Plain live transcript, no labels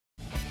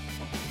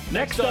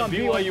Next on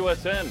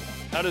BYUSN,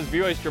 how does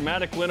BYU's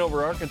dramatic win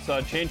over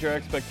Arkansas change our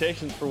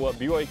expectations for what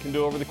BYU can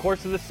do over the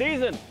course of the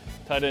season?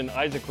 Tight end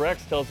Isaac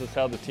Rex tells us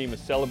how the team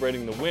is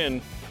celebrating the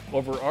win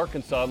over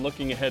Arkansas and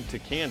looking ahead to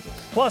Kansas.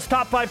 Plus,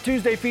 Top 5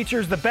 Tuesday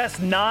features the best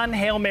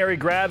non-Hail Mary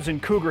grabs in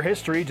Cougar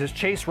history. Does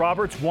Chase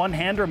Roberts'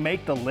 one-hander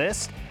make the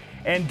list?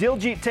 And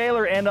Diljeet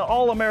Taylor and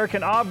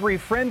All-American Aubrey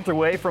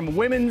Frentheway from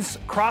women's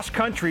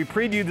cross-country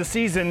preview the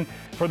season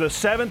for the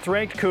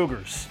 7th-ranked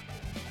Cougars.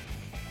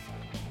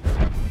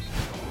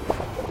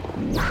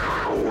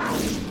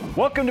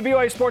 Welcome to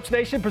BYU Sports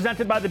Nation,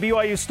 presented by the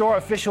BYU Store,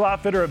 official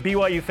outfitter of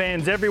BYU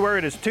fans everywhere.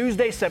 It is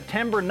Tuesday,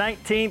 September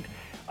 19th.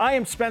 I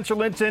am Spencer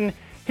Linton.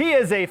 He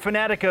is a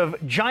fanatic of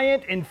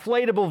giant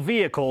inflatable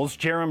vehicles,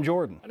 Jarom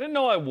Jordan. I didn't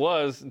know I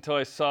was until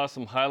I saw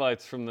some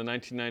highlights from the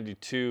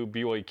 1992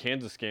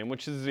 BYU-Kansas game,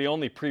 which is the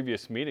only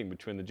previous meeting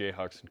between the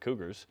Jayhawks and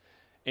Cougars.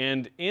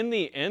 And in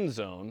the end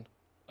zone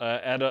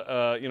at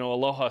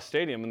Aloha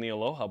Stadium in the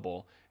Aloha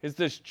Bowl is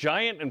this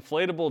giant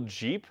inflatable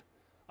Jeep.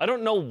 I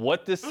don't know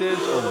what this is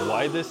or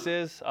why this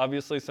is.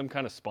 Obviously, some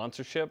kind of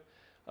sponsorship.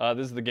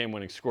 This is the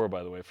game-winning score,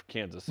 by the way, for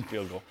Kansas,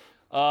 field goal.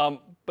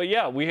 But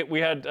yeah,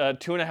 we had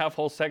 2.5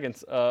 whole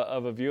seconds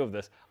of a view of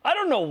this. I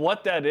don't know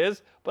what that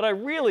is, but I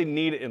really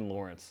need it in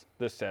Lawrence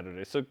this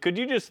Saturday. So could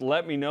you just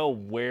let me know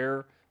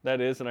where that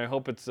is? And I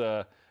hope it's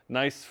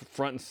nice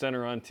front and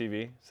center on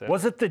TV. Saturday.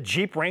 Was it the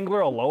Jeep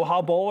Wrangler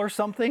Aloha Bowl or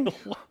something?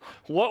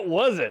 What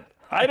was it?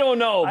 I don't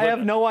know. I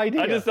have no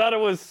idea. I just thought it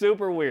was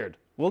super weird.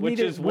 Which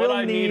is what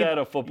I need out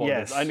of football.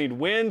 Yes. I need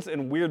wins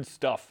and weird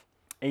stuff.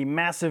 A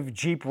massive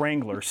Jeep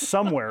Wrangler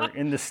somewhere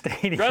in the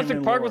stadium.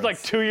 Jurassic Park was like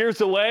 2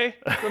 years away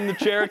from the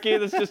Cherokee.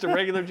 That's just a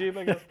regular Jeep,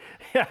 I guess.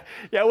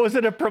 Yeah. Was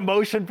it a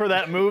promotion for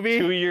that movie?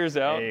 2 years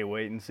out. Hey,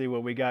 wait and see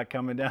what we got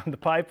coming down the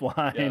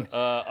pipeline.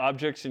 Yeah,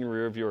 objects in your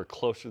rear view are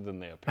closer than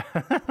they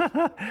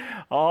appear.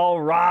 All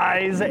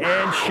rise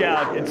and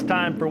shout. It's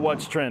time for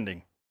What's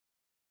Trending.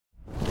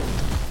 Is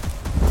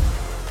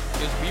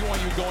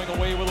BYU going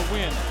away with a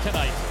win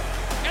tonight?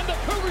 And the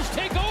Cougars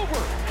take over.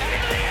 And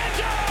into the end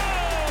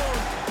zone!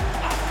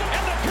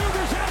 And the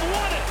Cougars have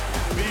won it!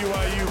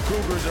 BYU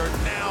Cougars are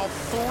now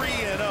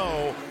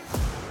 3-0.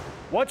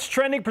 What's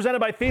Trending, presented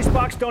by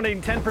Feastbox,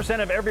 donating 10%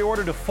 of every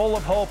order to Full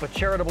of Hope, a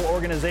charitable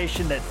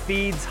organization that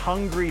feeds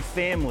hungry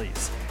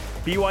families.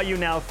 BYU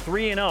now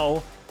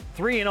 3-0.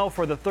 3-0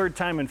 for the third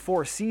time in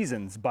 4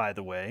 seasons, by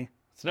the way.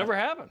 It's never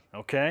happened.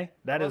 Okay,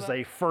 that is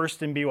a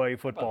first in BYU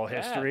football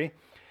history.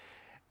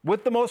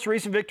 With the most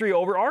recent victory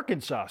over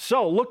Arkansas.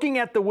 So, looking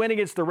at the win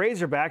against the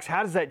Razorbacks,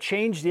 how does that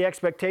change the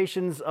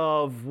expectations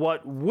of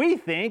what we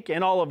think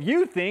and all of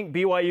you think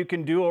BYU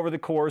can do over the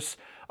course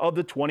of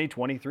the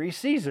 2023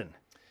 season?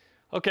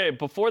 Okay,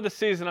 before the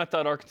season, I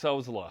thought Arkansas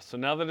was a loss. So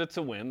now that it's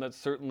a win, that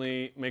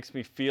certainly makes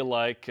me feel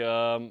like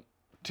 2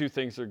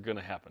 things are going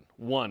to happen.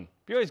 1,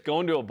 BYU's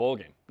going to a bowl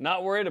game.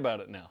 Not worried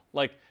about it now.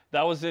 Like,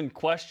 that was in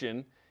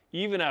question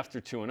even after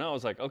 2-0. I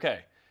was like, okay,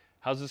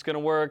 how's this going to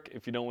work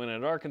if you don't win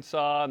at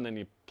Arkansas and then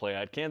you play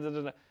at Kansas?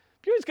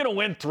 BYU's going to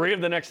win 3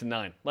 of the next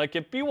 9. Like,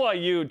 if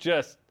BYU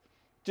just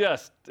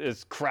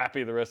is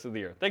crappy the rest of the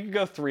year, they could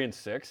go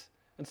 3-6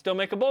 and still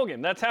make a bowl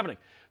game. That's happening.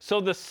 So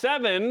the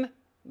 7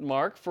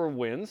 mark for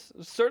wins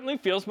certainly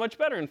feels much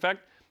better. In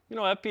fact,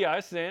 FPI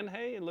is saying,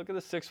 hey, look at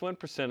the 6-win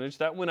percentage.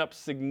 That went up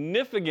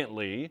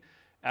significantly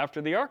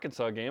after the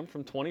Arkansas game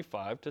from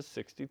 25 to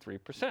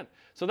 63%.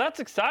 So that's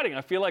exciting.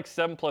 I feel like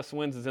 7+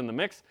 wins is in the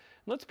mix.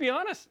 Let's be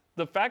honest,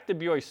 the fact that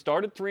BYU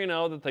started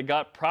 3-0, that they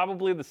got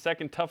probably the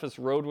second toughest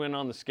road win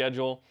on the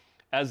schedule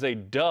as a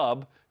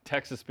dub,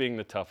 Texas being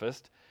the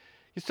toughest,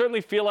 you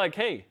certainly feel like,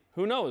 hey,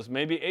 who knows,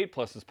 maybe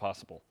 8+ is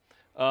possible.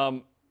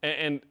 But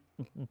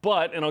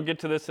I'll get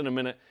to this in a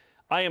minute,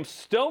 I am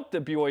stoked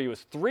that BYU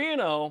is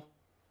 3-0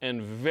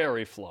 and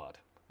very flawed.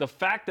 The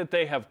fact that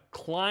they have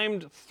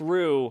climbed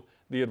through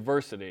the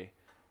adversity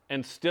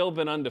and still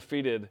been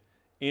undefeated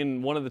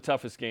in one of the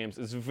toughest games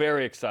is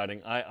very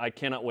exciting. I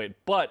cannot wait.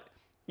 But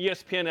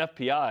ESPN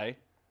FPI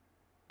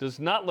does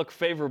not look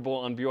favorable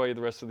on BYU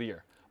the rest of the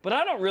year. But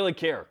I don't really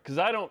care because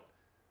I don't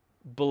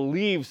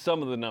believe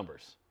some of the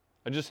numbers.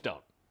 I just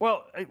don't.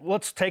 Well,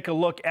 let's take a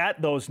look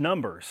at those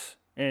numbers.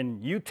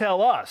 And you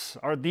tell us,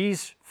 are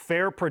these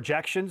fair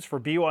projections for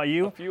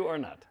BYU? A few are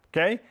not.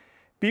 Okay.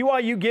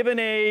 BYU given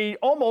a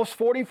almost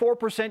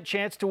 44%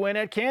 chance to win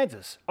at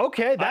Kansas.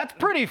 Okay, that's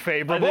pretty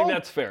favorable. I think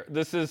that's fair.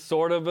 This is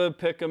sort of a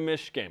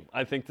pick-a-mish game.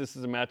 I think this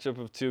is a matchup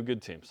of 2 good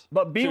teams.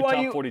 But BYU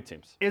 2 top 40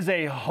 teams. Is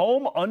a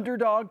home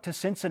underdog to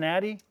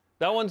Cincinnati.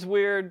 That one's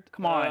weird.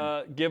 Come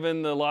on.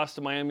 Given the loss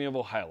to Miami of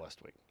Ohio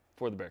last week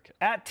for the Bearcats.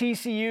 At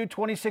TCU,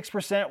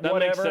 26%, that whatever.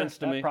 Makes sense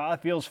to me. That probably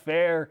feels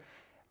fair.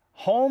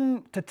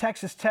 Home to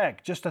Texas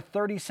Tech, just a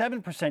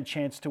 37%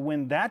 chance to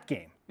win that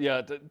game.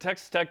 Yeah,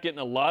 Texas Tech getting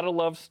a lot of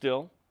love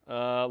still.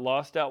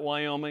 Lost at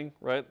Wyoming,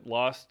 right?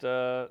 Lost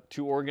to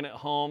Oregon at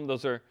home.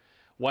 Those are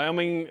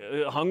Wyoming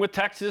hung with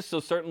Texas, so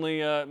certainly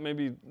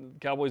maybe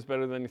Cowboys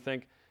better than you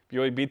think.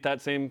 BYU beat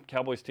that same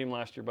Cowboys team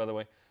last year, by the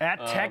way.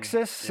 At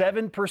Texas,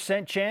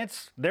 7%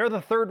 chance. They're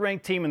the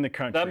 3rd-ranked team in the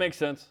country. That makes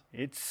sense.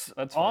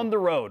 That's on the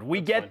road.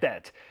 We get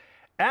that.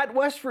 At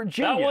West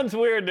Virginia. That one's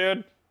weird,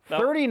 dude.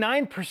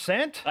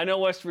 39%? I know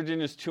West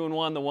Virginia's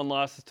 2-1. The one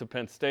loss is to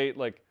Penn State.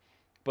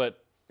 39.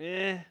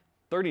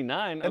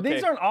 Okay.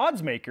 These aren't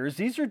odds makers.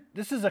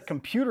 This is a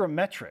computer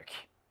metric.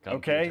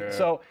 Computer. Okay?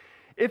 So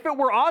if it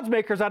were odds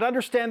makers, I'd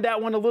understand that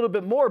one a little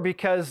bit more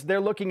because they're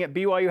looking at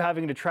BYU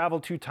having to travel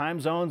 2 time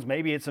zones.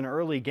 Maybe it's an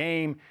early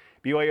game.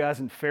 BYU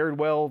hasn't fared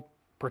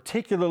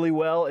particularly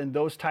well in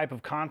those type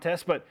of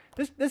contests. But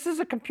this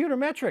is a computer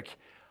metric.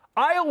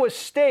 Iowa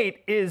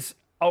State is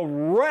a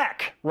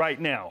wreck right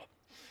now.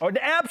 An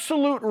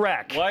absolute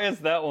wreck. Why is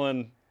that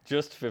one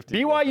just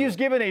 50? BYU's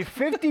given a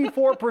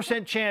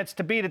 54% chance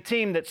to beat a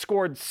team that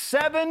scored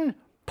 7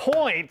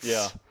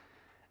 points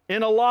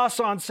in a loss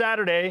on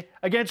Saturday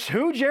against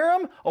who,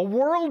 Jarom? A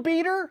world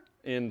beater?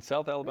 In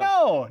South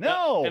Alabama.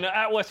 No. And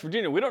at West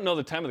Virginia, we don't know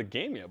the time of the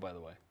game yet, by the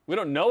way. We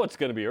don't know it's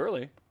going to be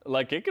early.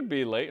 It could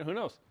be late. Who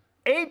knows?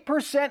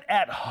 8%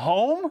 at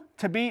home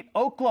to beat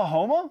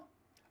Oklahoma?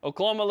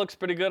 Oklahoma looks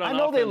pretty good on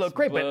offense. I know they look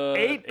great, but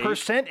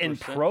 8% in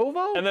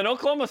Provo? And then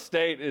Oklahoma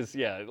State is,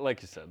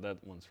 like you said, that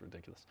one's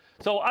ridiculous.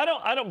 So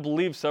I don't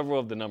believe several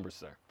of the numbers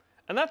there.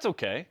 And that's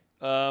okay.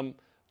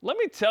 Let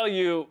me tell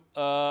you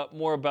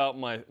more about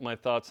my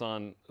thoughts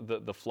on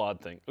the flawed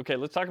thing. Okay,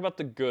 let's talk about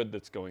the good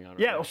that's going on.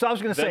 Yeah, so I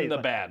was going to say, the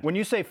bad. When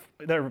you say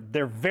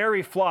they're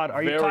very flawed,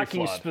 are you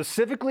talking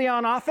specifically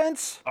on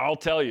offense? I'll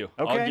tell you.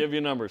 Okay. I'll give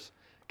you numbers.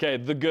 Okay,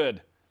 the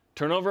good.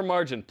 Turnover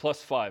margin,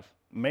 +5.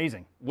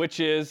 Amazing. Which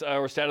is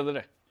our stat of the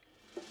day.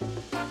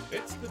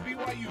 It's the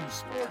BYU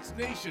Sports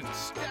Nation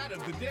stat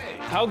of the day.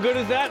 How good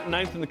is that?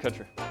 9th in the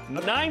country.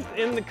 9th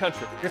in the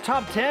country. You're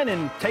top 10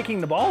 in taking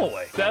the ball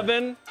away.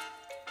 7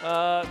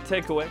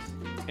 takeaways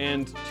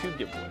and 2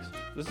 giveaways.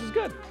 This is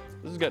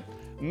good.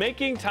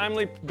 Making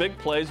timely big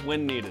plays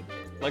when needed,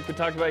 like we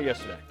talked about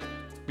yesterday.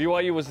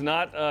 BYU was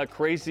not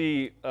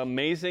crazy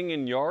amazing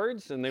in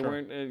yards, and they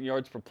weren't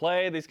yards per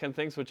play, these kind of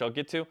things, which I'll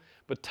get to.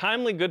 But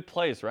timely good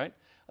plays, right?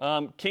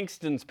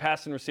 Kingston's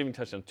pass and receiving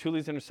touchdown,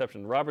 Tooley's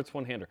interception, Roberts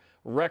one-hander,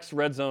 Rex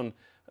red zone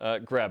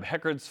grab,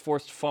 Heckard's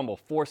forced fumble,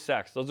 4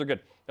 sacks. Those are good.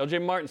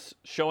 LJ Martin's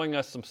showing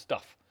us some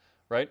stuff,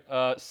 right?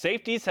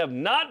 Safeties have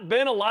not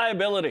been a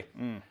liability.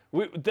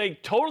 They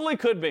totally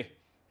could be.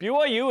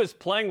 BYU is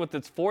playing with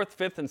its 4th,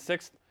 5th, and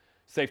 6th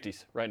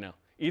safeties right now.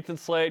 Ethan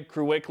Slade,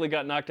 Crew Wakely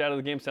got knocked out of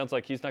the game. Sounds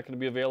like he's not going to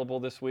be available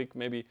this week,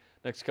 maybe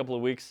next couple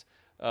of weeks.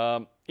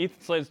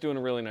 Ethan Slade's doing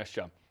a really nice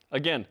job.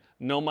 Again,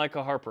 no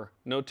Micah Harper,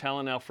 no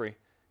Talon Alfrey.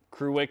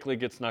 Crew Wakely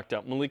gets knocked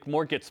out. Malik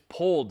Moore gets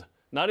pulled,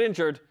 not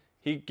injured.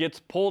 He gets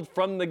pulled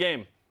from the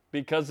game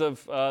because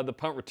of the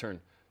punt return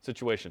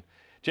situation.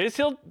 Jay's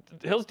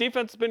Hill's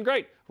defense has been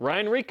great.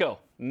 Ryan Rico,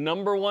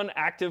 #1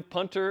 active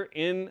punter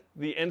in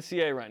the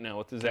NCAA right now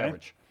with his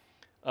average.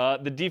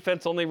 The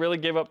defense only really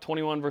gave up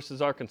 21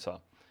 versus Arkansas.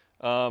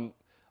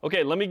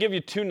 Okay, let me give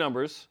you 2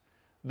 numbers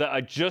that I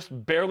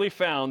just barely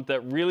found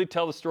that really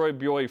tell the story of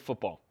BYU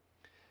football.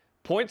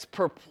 Points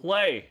per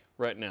play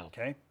right now.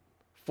 Okay.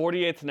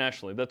 48th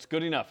nationally. That's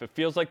good enough. It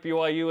feels like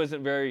BYU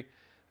isn't very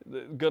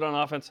good on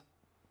offense.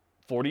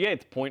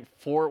 48th,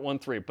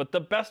 .413. But the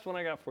best one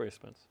I got for you,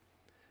 Spence.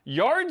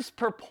 Yards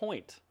per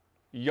point.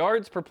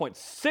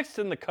 6th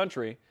in the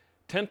country,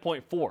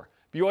 10.4.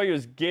 BYU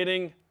is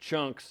getting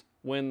chunks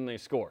when they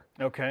score.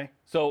 Okay.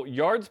 So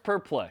yards per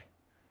play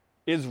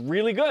is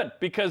really good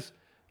because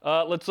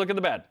let's look at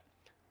the bad.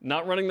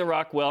 Not running the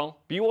rock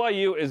well.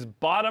 BYU is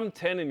bottom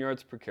 10 in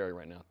yards per carry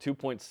right now,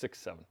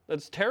 2.67.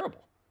 That's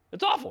terrible.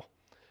 It's awful.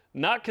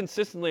 Not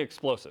consistently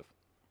explosive.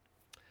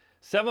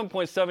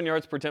 7.7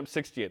 yards per attempt,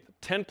 68th.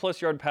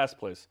 10-plus yard pass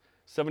plays,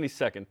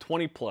 72nd.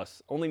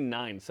 20-plus, only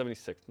 9,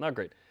 76th. Not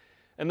great.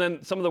 And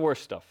then some of the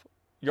worst stuff.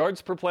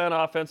 Yards per play on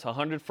offense,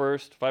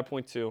 101st,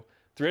 5.2.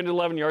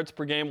 311 yards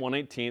per game,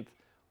 118th.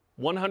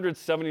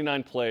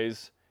 179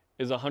 plays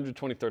is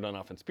 123rd on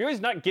offense. BYU's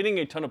not getting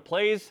a ton of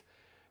plays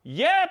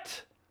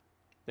yet.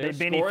 They've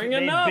been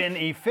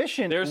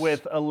efficient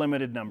with a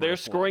limited number. They're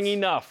scoring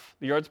enough.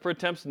 The yards per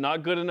attempt's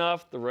not good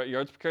enough. The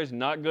yards per carry is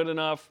not good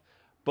enough.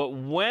 But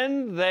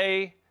when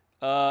they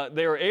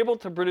are able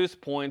to produce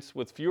points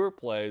with fewer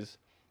plays,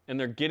 and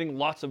they're getting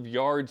lots of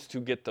yards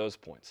to get those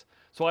points.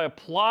 So I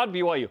applaud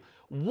BYU.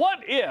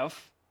 What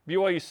if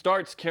BYU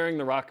starts carrying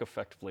the rock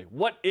effectively?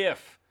 What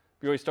if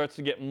BYU starts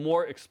to get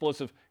more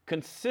explosive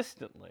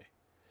consistently?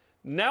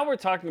 Now we're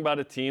talking about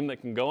a team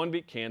that can go and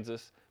beat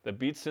Kansas, that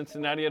beats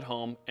Cincinnati at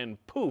home, and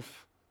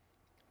puff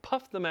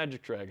the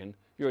Magic Dragon.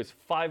 BYU's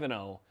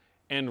 5-0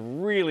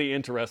 and really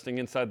interesting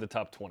inside the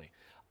top 20.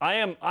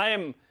 I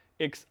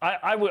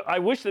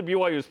wish that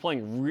BYU was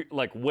playing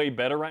way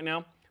better right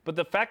now, but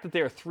the fact that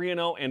they are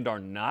 3-0 and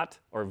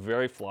are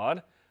very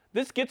flawed.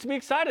 This gets me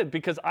excited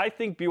because I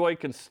think BYU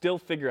can still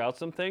figure out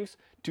some things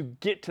to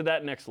get to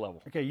that next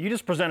level. Okay, you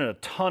just presented a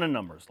ton of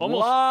numbers. Almost a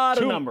lot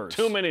of numbers.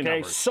 Too many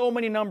numbers. So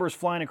many numbers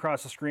flying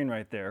across the screen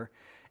right there,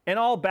 and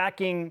all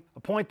backing a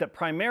point that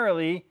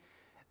primarily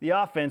the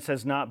offense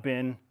has not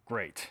been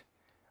great.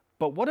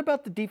 But what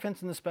about the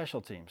defense and the special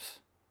teams?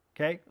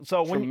 Okay,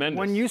 so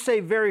when you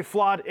say very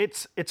flawed,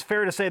 it's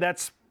fair to say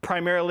that's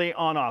primarily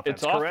on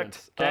offense, It's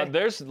correct?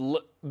 offense. Okay.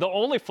 The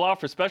only flaw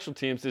for special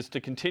teams is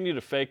to continue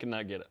to fake and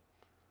not get it.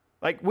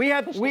 Like we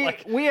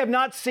have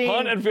not seen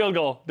Punt and field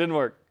goal didn't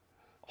work.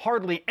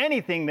 hardly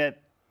anything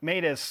that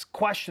made us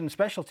question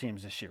special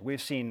teams this year.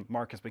 We've seen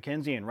Marcus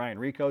McKenzie and Ryan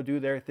Rico do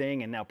their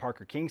thing, and now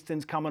Parker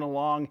Kingston's coming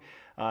along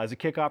as a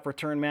kickoff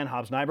return man.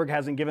 Hobbs Nyberg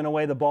hasn't given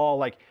away the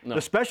ball.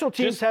 The special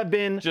teams have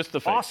been just the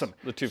fakes, awesome.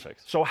 The two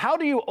fakes. So how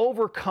do you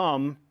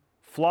overcome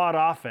flawed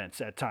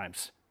offense at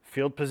times?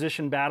 Field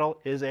position battle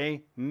is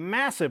a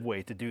massive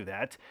way to do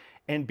that,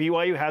 and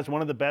BYU has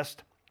one of the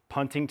best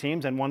punting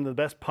teams and one of the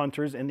best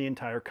punters in the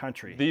entire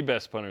country. The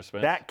best punter,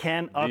 Spence. That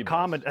can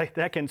accommodate.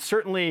 That can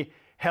certainly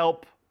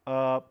help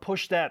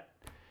push that.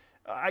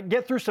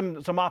 Get through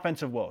some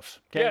offensive woes.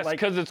 Okay? Yes,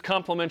 because it's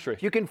complementary.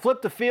 You can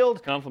flip the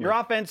field. Compliment. Your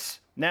offense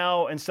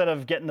now, instead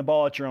of getting the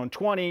ball at your own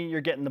 20,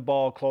 you're getting the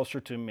ball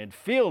closer to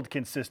midfield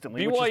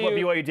consistently, which is what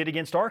BYU did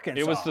against Arkansas.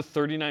 It was the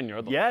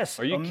 39-yard line. Yes.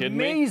 Are you kidding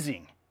me?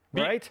 Amazing.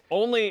 Right?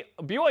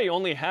 BYU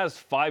only has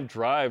 5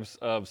 drives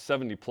of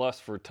 70-plus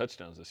for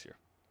touchdowns this year.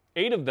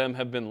 8 of them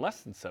have been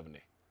less than 70.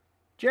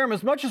 Jarom,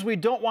 as much as we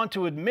don't want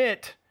to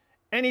admit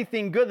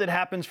anything good that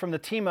happens from the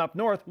team up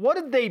north, what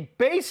did they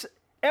base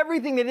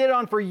everything they did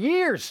on for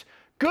years?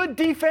 Good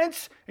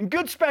defense and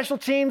good special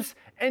teams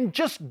and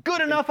just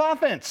good enough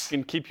offense.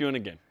 Can keep you in a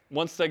game.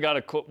 Once they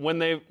got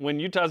when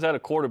Utah's had a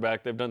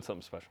quarterback, they've done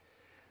something special.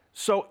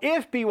 So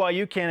if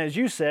BYU can, as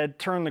you said,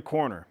 turn the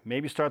corner,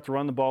 maybe start to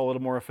run the ball a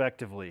little more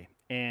effectively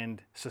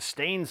and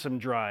sustain some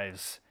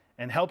drives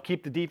and help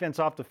keep the defense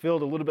off the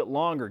field a little bit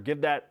longer, give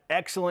that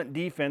excellent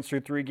defense through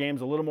 3 games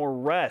a little more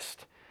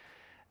rest.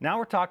 Now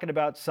we're talking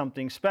about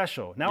something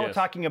special. Now we're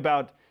talking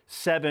about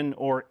 7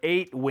 or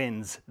 8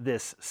 wins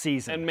this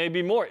season. And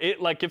maybe more.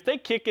 If they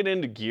kick it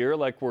into gear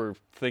like we're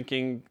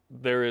thinking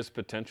there is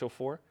potential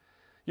for,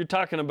 you're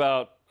talking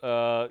about,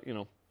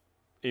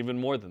 even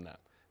more than that.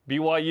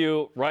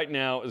 BYU right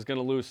now is going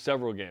to lose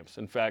several games.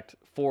 In fact,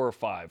 4 or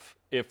 5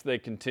 if they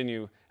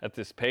continue at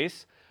this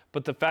pace.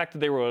 But the fact that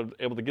they were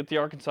able to get the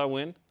Arkansas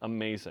win,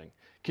 amazing.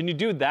 Can you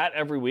do that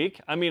every week?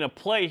 I mean, a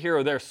play here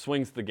or there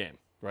swings the game,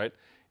 right?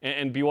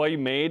 And BYU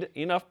made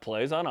enough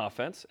plays on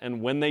offense.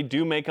 And when they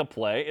do make a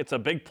play, it's a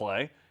big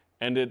play,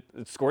 and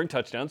it's scoring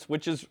touchdowns,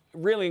 which is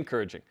really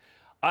encouraging.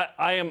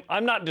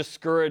 I'm not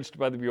discouraged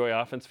by the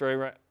BYU offense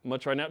very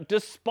much right now,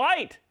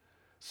 despite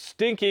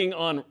stinking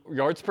on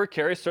yards per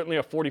carry. Certainly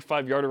a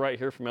 45-yarder right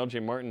here from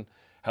LJ Martin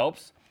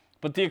helps.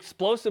 But the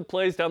explosive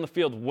plays down the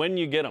field when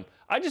you get them,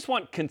 I just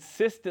want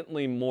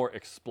consistently more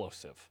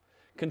explosive,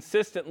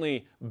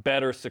 consistently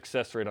better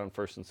success rate on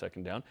first and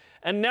second down.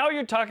 And now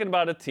you're talking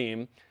about a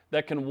team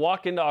that can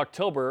walk into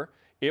October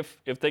if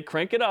they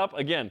crank it up,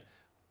 again,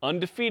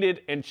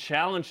 undefeated, and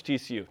challenge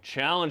TCU,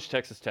 challenge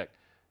Texas Tech.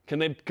 Can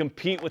they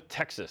compete with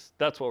Texas?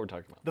 That's what we're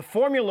talking about. The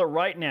formula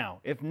right now,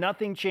 if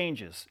nothing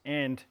changes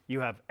and you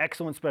have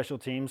excellent special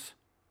teams,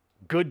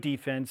 good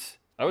defense,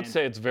 I would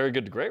say it's very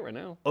good to great right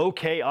now.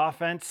 Okay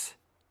offense,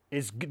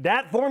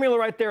 that formula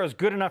right there is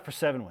good enough for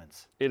 7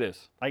 wins. It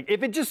is.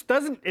 If it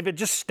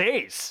just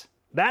stays,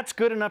 that's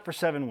good enough for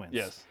 7 wins.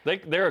 Yes.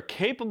 They're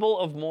capable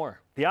of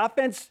more. The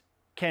offense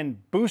can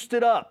boost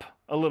it up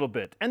a little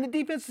bit. And the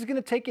defense is going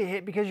to take a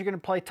hit because you're going to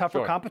play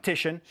tougher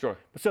competition. Sure.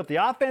 So if the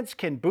offense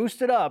can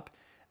boost it up,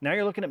 now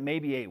you're looking at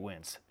maybe 8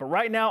 wins. But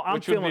right now, I'm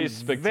feeling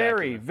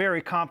very,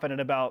 very confident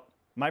about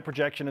my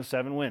projection of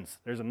 7 wins.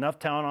 There's enough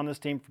talent on this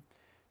team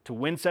to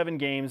win 7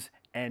 games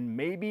and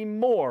maybe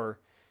more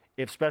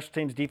if special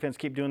teams defense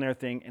keep doing their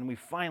thing and we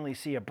finally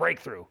see a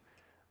breakthrough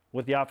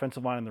with the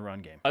offensive line in the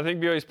run game. I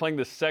think BYU is playing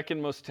the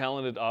second most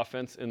talented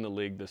offense in the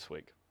league this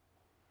week.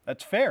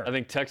 That's fair. I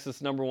think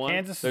Texas number 1.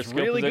 Kansas Their is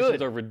skill really positions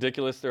good. are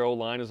ridiculous. Their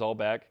O-line is all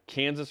back.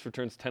 Kansas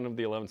returns 10 of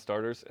the 11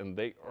 starters, and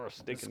they are This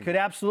stinking. could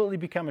absolutely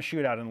become a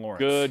shootout in Lawrence.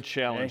 Good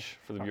challenge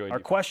for the BYU Our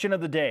defense. question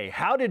of the day,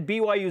 how did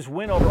BYU's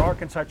win over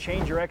Arkansas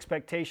change your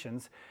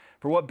expectations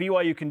for what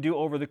BYU can do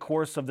over the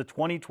course of the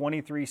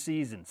 2023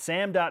 season?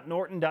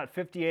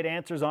 Sam.Norton.58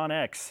 answers on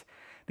X.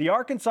 The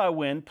Arkansas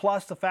win,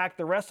 plus the fact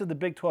the rest of the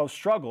Big 12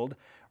 struggled,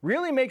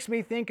 really makes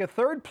me think a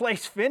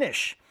third-place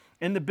finish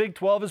in the Big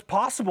 12 is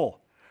possible,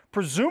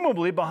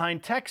 presumably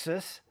behind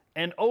Texas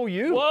and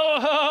OU.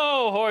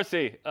 Whoa,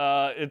 horsey.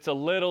 It's a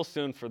little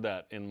soon for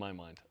that in my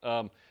mind.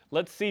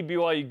 Let's see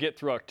BYU get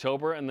through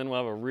October, and then we'll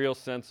have a real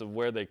sense of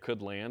where they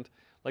could land.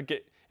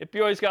 If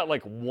BYU's got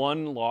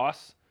 1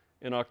 loss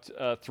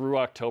through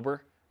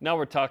October, now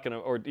we're talking,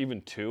 or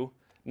even 2,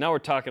 now we're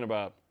talking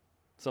about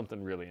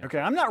something really interesting.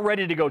 Okay, I'm not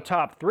ready to go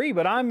top 3,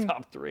 but I'm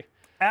Top 3.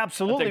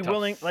 absolutely top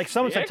willing. Like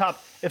someone said 6,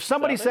 if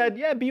somebody 7? said,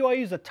 yeah,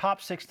 BYU's a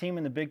top 6 team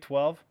in the Big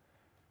 12,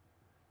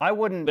 I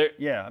wouldn't.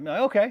 I'm like,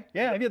 okay,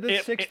 yeah, they're the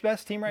 6th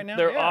best team right now.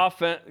 Their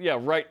offense,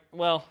 right.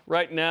 Well,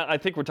 right now, I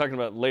think we're talking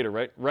about later,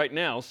 right? Right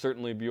now,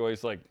 certainly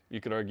BYU's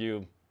you could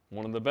argue,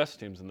 one of the best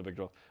teams in the Big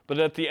 12. But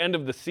at the end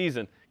of the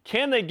season,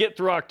 can they get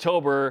through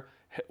October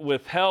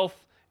with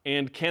health,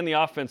 and can the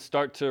offense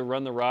start to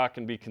run the rock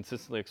and be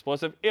consistently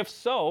explosive? If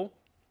so,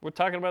 we're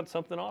talking about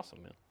something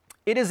awesome, man.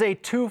 It is a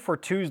 2 for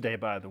Tuesday,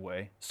 by the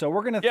way. So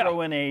we're going to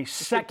throw in a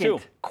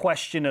second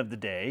question of the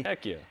day.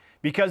 Heck yeah.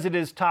 because it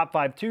is Top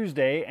 5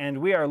 Tuesday, and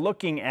we are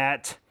looking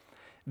at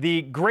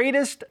the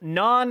greatest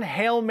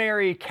non-Hail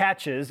Mary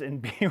catches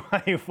in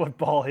BYU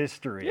football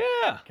history.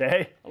 Yeah.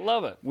 Okay? I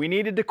love it. We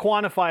needed to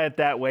quantify it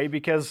that way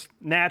because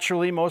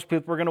naturally most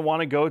people are going to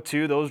want to go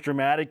to those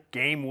dramatic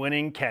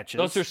game-winning catches.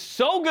 Those are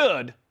so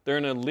good, they're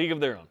in a league of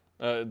their own.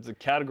 It's a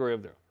category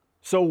of their own.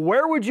 So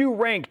where would you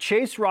rank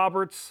Chase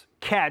Roberts'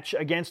 catch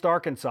against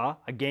Arkansas,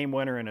 a game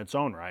winner in its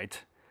own right,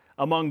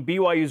 among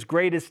BYU's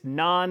greatest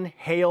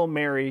non-Hail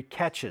Mary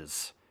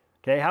catches?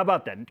 Okay, how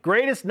about that?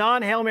 Greatest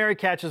non-Hail Mary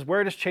catches,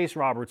 where does Chase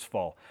Roberts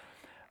fall?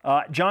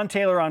 John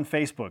Taylor on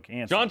Facebook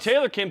answers. John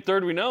Taylor came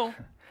third, we know.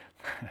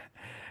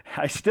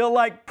 I still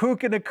like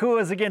Puka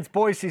Nakua's against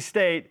Boise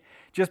State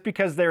just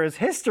because there is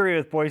history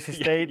with Boise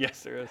State.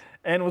 Yes, there is.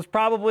 And was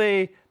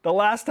probably the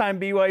last time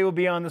BYU will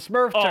be on the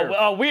Smurf turf.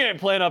 Oh, we ain't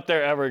playing up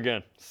there ever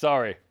again.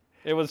 Sorry.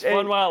 It was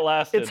fun while it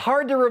lasted. It's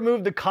hard to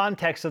remove the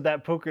context of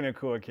that Puka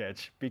Nakua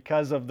catch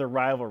because of the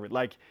rivalry.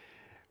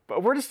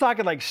 But we're just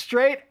talking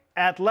straight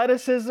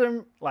athleticism,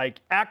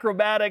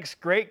 acrobatics,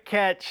 great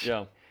catch.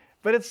 Yeah.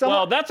 But it's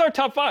well, that's our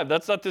top 5.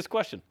 That's not this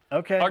question.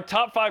 Okay. Our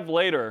top 5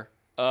 later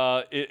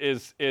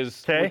is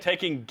we're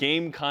taking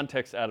game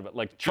context out of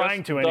it.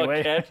 Trying to the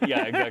anyway. Catch.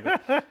 Yeah,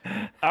 exactly.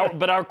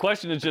 But our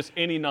question is just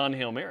any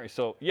non-Hail Mary.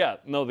 So, yeah,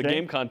 no, the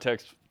game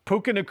context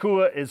Puka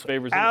Nakua is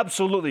favors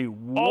absolutely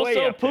way also,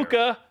 up there.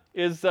 Puka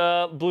is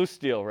blue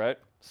steel, right?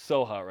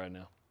 So hot right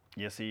now.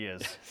 Yes, he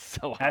is.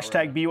 So hot Hashtag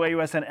right now.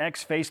 BYUSN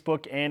X,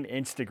 Facebook, and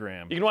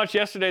Instagram. You can watch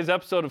yesterday's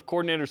episode of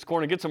Coordinator's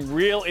Corner, get some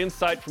real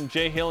insight from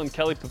Jay Hill and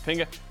Kelly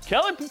Papinga.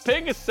 Kelly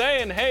Papinga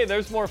saying, hey,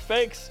 there's more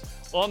fakes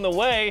on the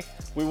way.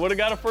 We would have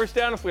got a first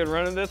down if we had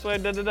run it this way.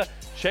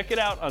 Check it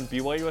out on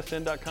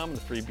BYUSN.com and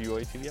the free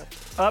BYU TV app.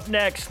 Up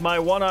next, my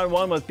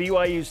one-on-one with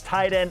BYU's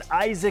tight end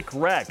Isaac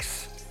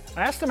Rex.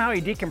 I asked him how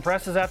he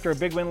decompresses after a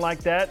big win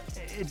like that.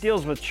 It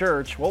deals with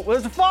church. Well,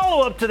 there's a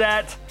follow-up to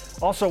that.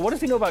 Also, what does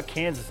he know about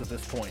Kansas at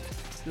this point?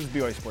 This is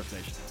BYU Sports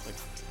Nation.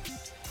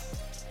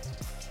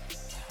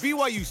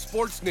 BYU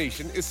Sports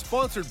Nation is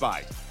sponsored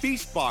by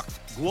Feastbox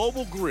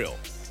Global Grill,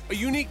 a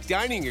unique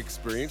dining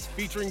experience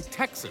featuring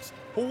Texas,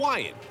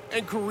 Hawaiian,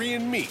 and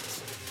Korean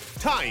meats.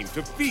 Time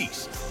to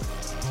feast.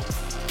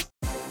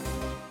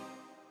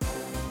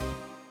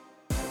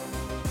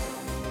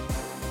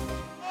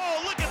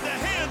 Oh, look at the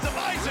hands of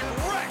Isaac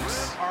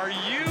Rex. Are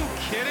you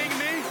kidding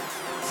me?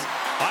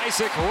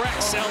 Isaac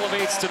Rex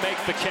elevates to make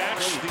the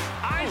catch.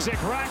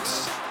 Isaac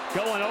Rex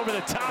going over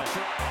the top.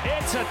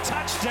 It's a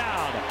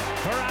touchdown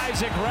for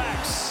Isaac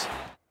Rex.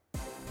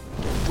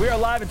 We are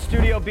live at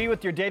Studio B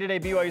with your day-to-day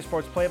BYU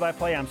Sports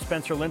play-by-play. I'm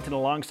Spencer Linton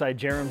alongside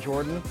Jarom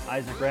Jordan.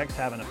 Isaac Rex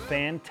having a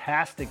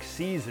fantastic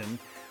season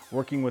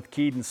working with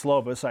Keaton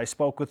Slovis. I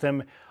spoke with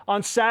him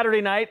on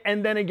Saturday night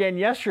and then again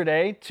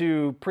yesterday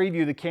to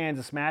preview the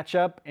Kansas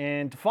matchup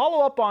and to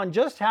follow up on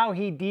just how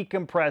he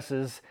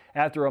decompresses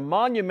after a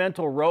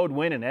monumental road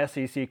win in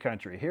SEC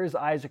country. Here's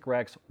Isaac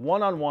Rex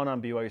one-on-one on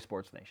BYU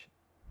Sports Nation.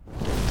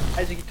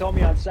 Isaac, you told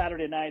me on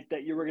Saturday night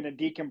that you were going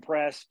to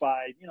decompress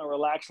by,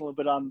 relax a little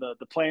bit on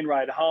the plane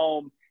ride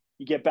home.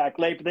 You get back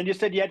late, but then you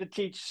said you had to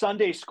teach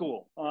Sunday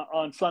school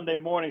on Sunday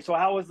morning. So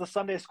how was the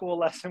Sunday school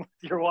lesson with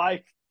your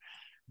wife?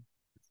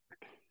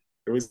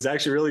 It was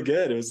actually really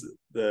good. It was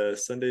the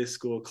Sunday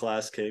school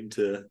class came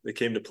to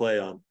play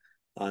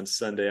on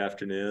Sunday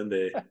afternoon.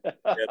 They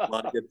had a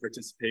lot of good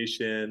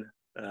participation.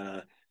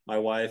 My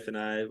wife and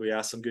I, we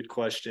asked some good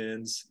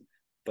questions,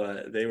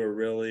 but they were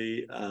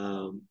really,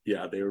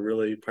 they were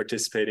really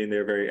participating. They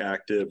were very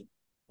active.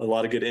 A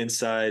lot of good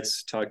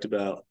insights. Talked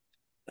about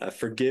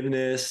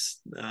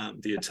forgiveness,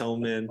 the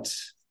atonement,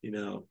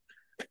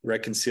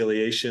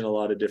 reconciliation, a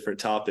lot of different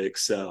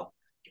topics. So.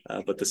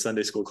 But the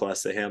Sunday school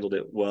class, they handled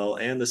it well.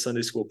 And the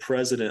Sunday school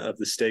president of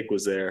the stake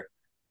was there,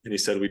 and he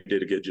said we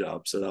did a good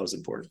job. So that was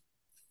important.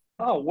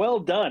 Oh, well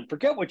done.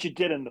 Forget what you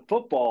did in the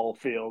football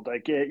field.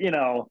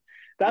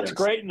 That's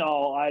great and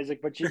all,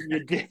 Isaac, but you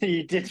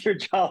did your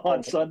job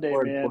on Sunday,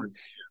 man.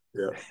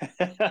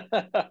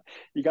 Yeah.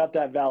 You got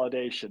that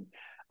validation.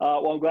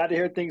 Well, I'm glad to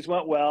hear things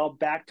went well.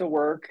 Back to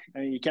work. I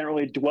mean, you can't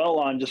really dwell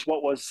on just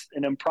what was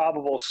an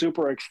improbable,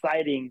 super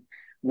exciting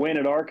win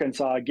at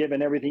Arkansas,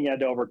 given everything you had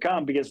to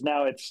overcome, because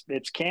now it's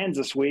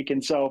Kansas week.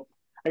 And so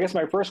I guess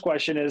my first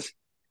question is,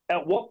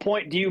 at what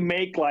point do you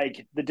make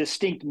the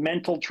distinct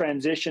mental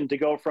transition to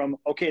go from,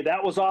 okay,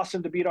 that was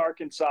awesome to beat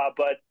Arkansas,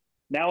 but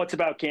now it's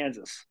about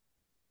Kansas?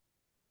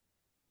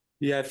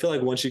 Yeah, I feel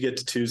like once you get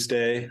to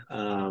Tuesday,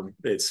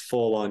 it's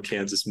full on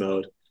Kansas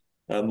mode.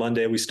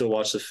 Monday, we still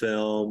watch the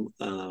film.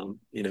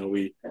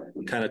 We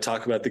kind of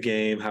talk about the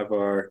game, have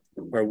our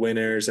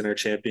winners and our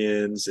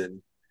champions,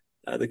 and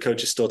the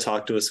coaches still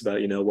talk to us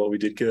about, what we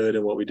did good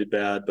and what we did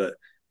bad. But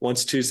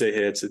once Tuesday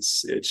hits,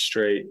 it's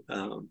straight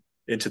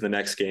into the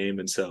next game.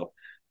 And so,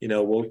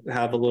 we'll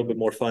have a little bit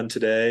more fun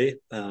today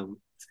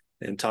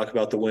and talk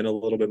about the win a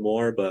little bit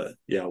more. But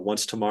yeah,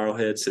 once tomorrow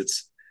hits,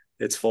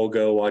 it's full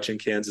go watching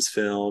Kansas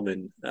film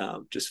and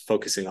just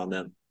focusing on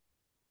them.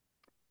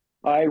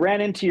 I ran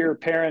into your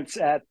parents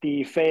at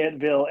the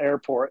Fayetteville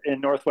airport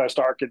in Northwest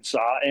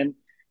Arkansas, and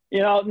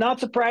Not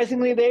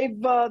surprisingly,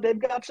 they've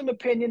got some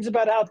opinions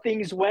about how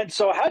things went.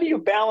 So how do you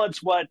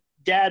balance what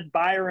Dad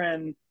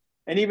Byron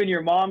and even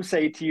your mom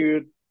say to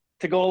you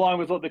to go along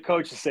with what the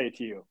coaches say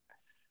to you?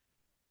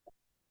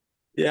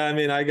 Yeah, I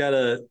mean, I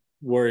gotta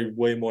worry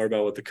way more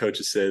about what the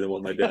coaches say than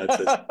what my dad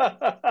says.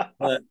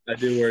 But I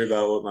do worry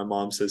about what my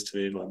mom says to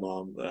me. My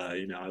mom,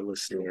 I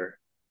listen to her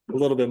a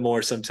little bit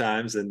more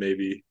sometimes than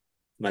maybe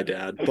my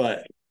dad.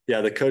 But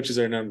yeah, the coaches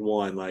are number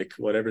one. Like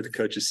whatever the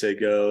coaches say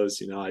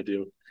goes. I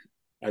do.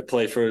 I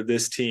play for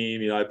this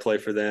team. I play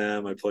for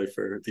them. I play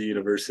for the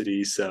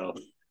university. So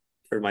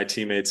for my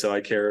teammates, so I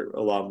care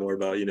a lot more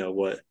about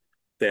what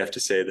they have to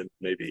say than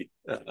maybe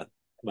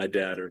my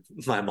dad or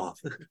my mom.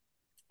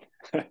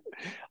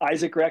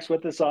 Isaac Rex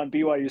with us on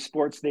BYU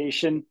Sports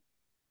Nation.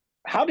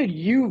 How did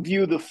you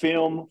view the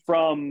film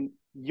from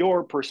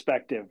your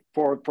perspective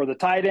for the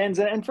tight ends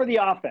and for the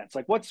offense?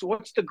 Like, what's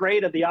the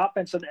grade of the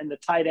offense and the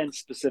tight ends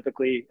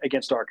specifically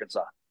against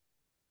Arkansas?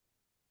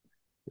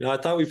 I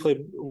thought we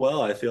played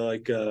well. I feel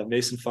like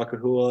Mason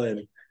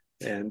Fakahua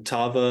and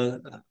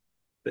Tava,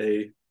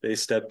 they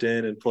stepped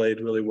in and played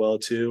really well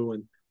too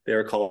when they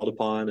were called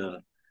upon.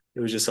 It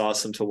was just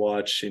awesome to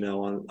watch,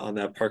 on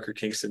that Parker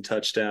Kingston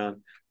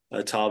touchdown.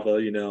 Tava,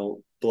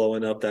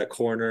 blowing up that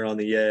corner on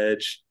the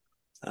edge.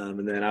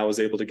 And then I was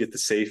able to get the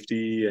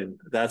safety. And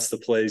that's the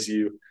plays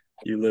you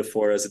live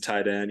for as a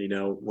tight end,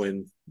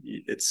 when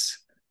it's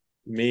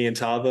me and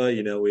Tava,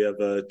 we have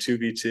a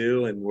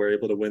 2v2 and we're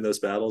able to win those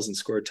battles and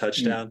score a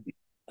touchdown.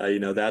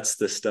 That's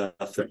the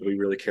stuff that we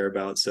really care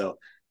about. So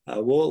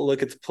we'll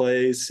look at the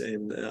plays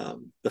and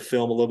the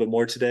film a little bit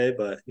more today.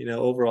 But,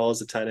 overall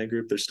as a tight end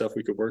group, there's stuff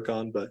we could work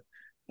on. But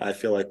I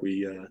feel like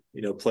we,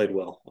 played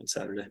well on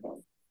Saturday.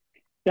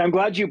 Yeah, I'm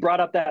glad you brought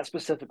up that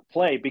specific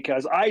play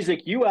because,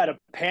 Isaac, you had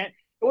it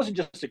wasn't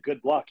just a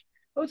good block.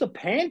 It was a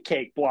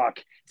pancake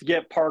block to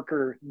get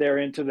Parker there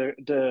into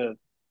the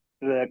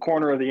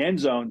corner of the end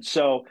zone.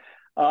 So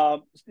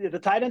the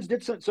tight ends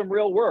did some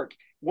real work.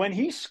 When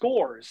he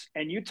scores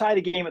and you tie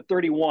the game at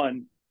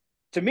 31,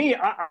 to me,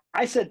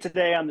 I said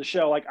today on the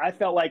show, like I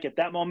felt like at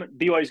that moment,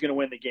 BYU is going to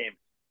win the game.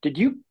 Did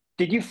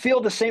you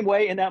feel the same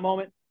way in that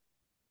moment?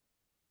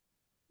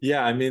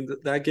 Yeah, I mean,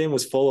 that game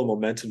was full of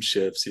momentum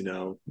shifts,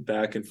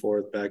 back and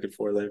forth, back and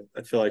forth.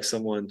 I feel like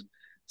someone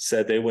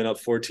said they went up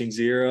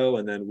 14-0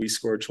 and then we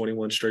scored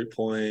 21 straight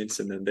points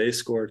and then they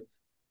scored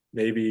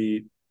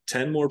maybe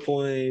 10 more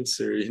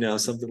points or,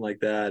 something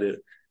like that.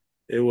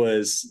 It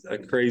was a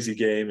crazy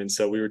game. And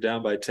so we were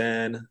down by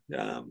 10,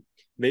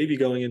 maybe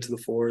going into the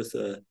fourth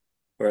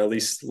or at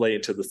least late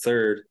into the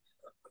third.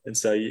 And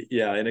so,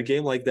 yeah, in a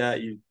game like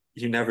that, you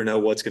never know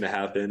what's going to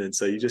happen. And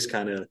so you just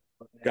kind of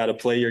got to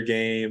play your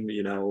game.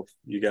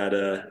 You got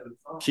to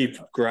keep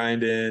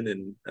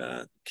grinding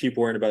and keep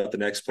worrying about the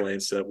next play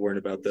instead of worrying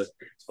about the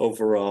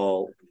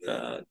overall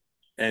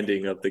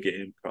ending of the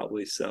game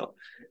probably. So,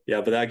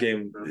 yeah, but that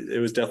game, it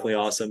was definitely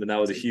awesome. And that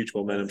was a huge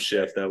momentum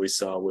shift that we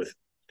saw with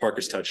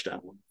Parker's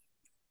touchdown.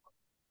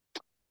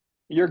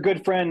 Your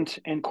good friend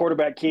and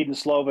quarterback Keaton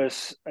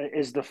Slovis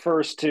is the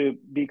first to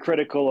be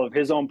critical of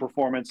his own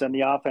performance and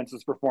the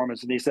offense's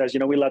performance. And he says,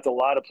 we left a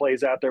lot of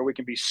plays out there. We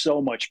can be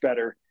so much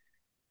better.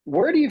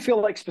 Where do you feel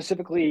like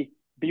specifically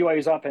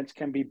BYU's offense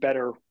can be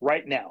better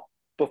right now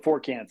before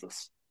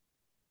Kansas?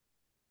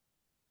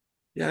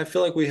 Yeah, I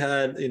feel like we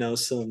had,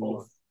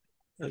 some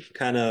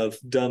kind of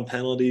dumb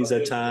penalties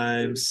at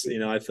times.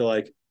 I feel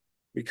like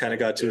we kind of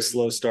got to a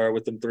slow start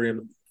with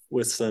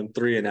some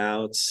 3 and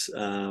outs.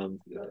 I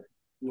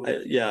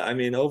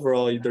mean,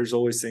 overall, there's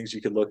always things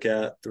you could look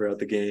at throughout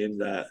the game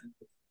that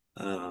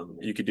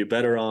you could do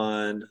better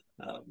on.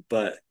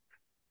 But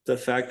the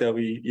fact that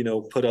we,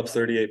 put up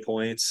 38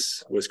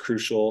 points was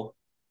crucial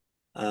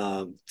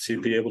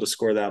to be able to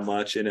score that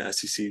much in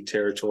SEC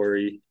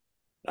territory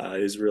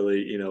is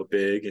really,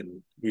 big.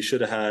 And we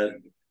should have had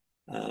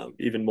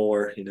even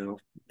more,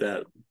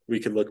 that we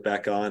could look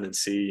back on and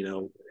see,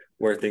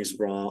 where things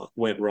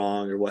went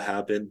wrong or what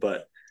happened.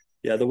 But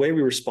yeah, the way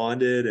we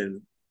responded,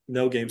 and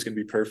no game's going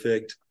to be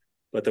perfect,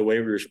 but the way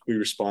we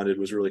responded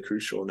was really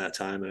crucial in that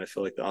time. And I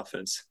feel like the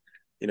offense,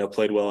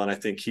 played well. And I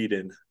think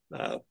Keaton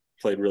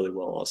played really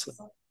well also.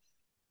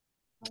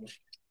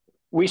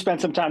 We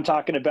spent some time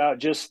talking about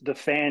just the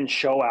fan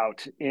show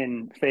out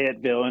in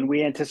Fayetteville, and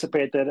we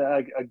anticipate that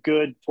a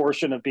good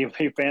portion of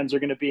BYU fans are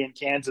going to be in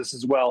Kansas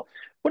as well.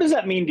 What does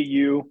that mean to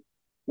you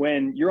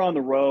when you're on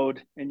the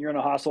road and you're in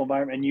a hostile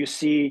environment and you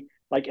see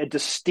like a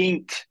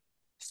distinct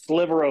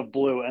sliver of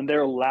blue and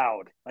they're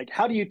loud? Like,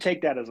 how do you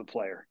take that as a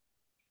player?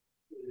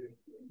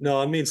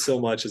 No, it means so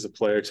much as a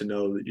player to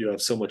know that you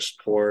have so much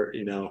support,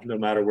 no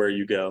matter where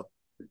you go.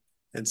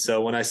 And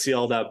so when I see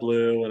all that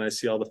blue, when I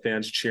see all the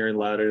fans cheering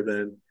louder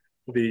than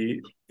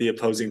the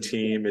opposing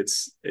team,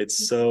 it's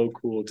so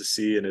cool to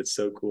see, and it's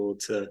so cool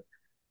to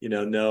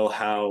know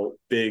how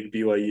big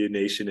BYU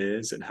Nation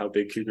is and how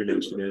big Cougar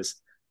Nation is.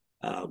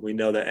 We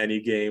know that any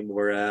game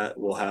we're at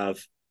will have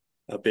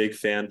a big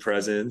fan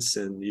presence,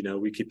 and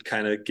we could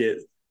kind of get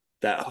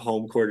that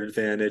home court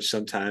advantage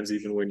sometimes,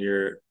 even when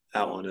you're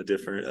out on a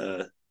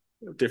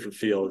different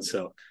field.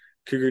 So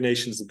Cougar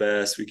Nation's the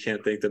best. We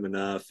can't thank them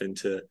enough. And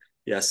to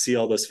see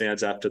all those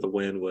fans after the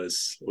win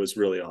was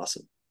really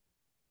awesome.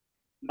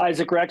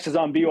 Isaac Rex is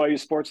on BYU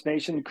Sports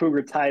Nation,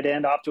 Cougar tight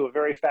end, off to a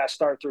very fast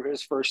start through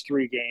his first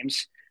 3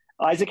 games.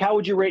 Isaac, how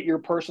would you rate your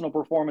personal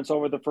performance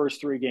over the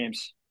first 3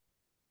 games?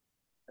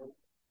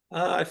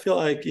 I feel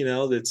like,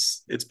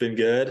 it's been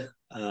good.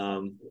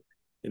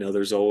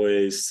 There's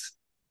always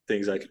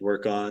things I could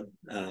work on.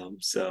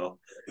 So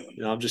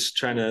I'm just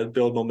trying to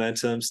build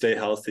momentum, stay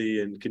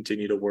healthy, and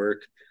continue to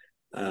work.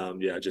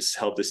 Just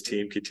help this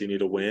team continue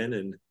to win.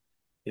 And,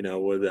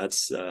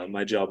 that's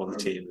my job on the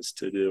team, is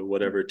to do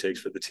whatever it takes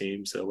for the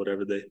team. So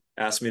whatever they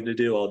ask me to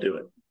do, I'll do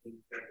it.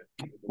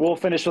 We'll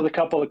finish with a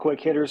couple of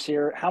quick hitters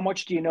here. How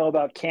much do you know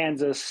about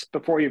Kansas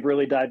before you've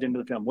really dived into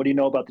the film? What do you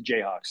know about the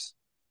Jayhawks?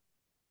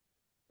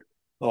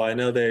 Oh, I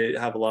know they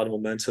have a lot of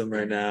momentum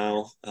right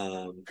now.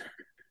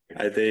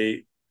 Are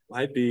they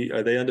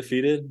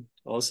undefeated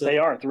also? They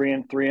are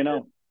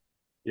 3-0.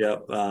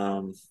 Yep.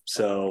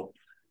 So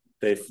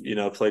they've,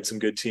 played some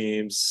good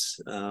teams.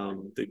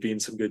 They've beaten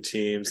some good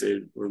teams.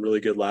 They were really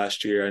good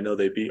last year. I know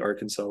they beat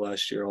Arkansas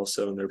last year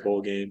also in their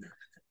bowl game.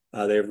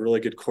 They have a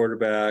really good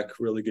quarterback,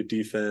 really good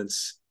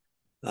defense.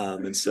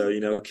 And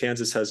so,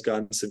 Kansas has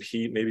gotten some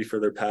heat maybe for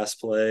their pass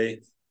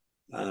play.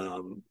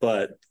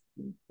 But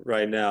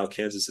right now,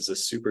 Kansas is a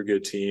super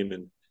good team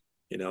and,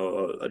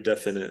 a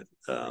definite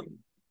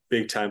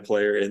big time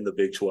player in the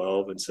Big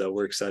 12. And so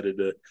we're excited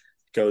to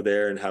go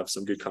there and have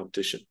some good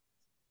competition.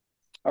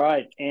 All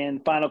right.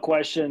 And final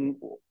question.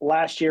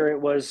 Last year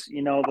it was,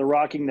 the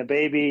rocking the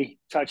baby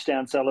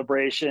touchdown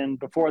celebration.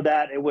 Before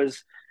that, it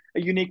was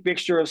a unique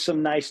mixture of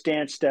some nice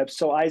dance steps.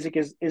 So Isaac,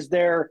 is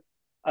there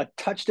a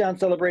touchdown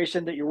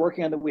celebration that you're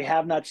working on that we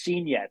have not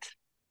seen yet?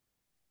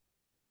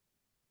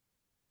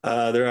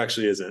 There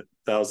actually isn't.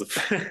 That was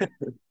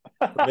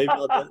maybe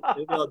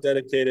I'll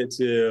dedicate it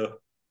to,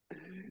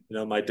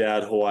 my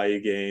dad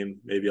Hawaii game.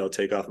 Maybe I'll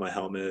take off my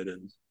helmet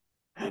and,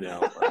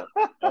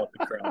 help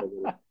the crowd a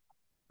little.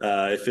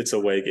 If it's a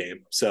away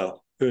game.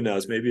 So who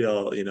knows? Maybe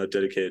I'll,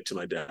 dedicate it to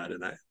my dad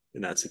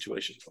in that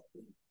situation.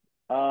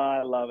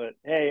 I love it.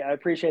 Hey, I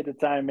appreciate the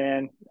time,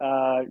 man.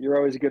 You're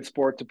always a good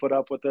sport to put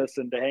up with us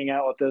and to hang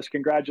out with us.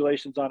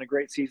 Congratulations on a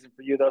great season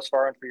for you thus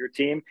far and for your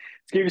team.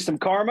 Let's give you some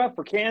karma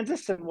for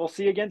Kansas, and we'll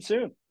see you again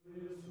soon.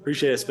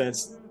 Appreciate it,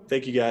 Spence.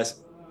 Thank you, guys.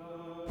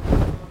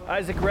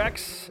 Isaac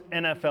Rex,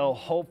 NFL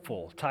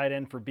hopeful, tight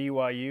end for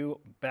BYU,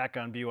 back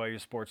on BYU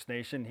Sports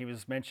Nation. He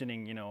was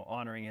mentioning,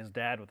 honoring his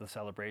dad with a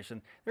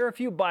celebration. There are a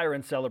few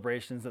Byron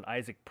celebrations that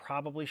Isaac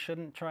probably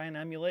shouldn't try and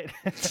emulate.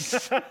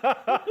 If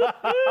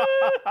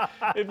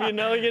you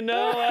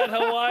know at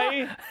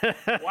Hawaii.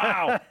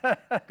 Wow.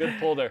 Good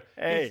pull there.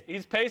 Hey.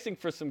 He's pacing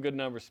for some good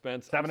numbers,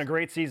 Spence. He's having a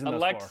great season thus I'd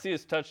like far. to see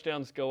his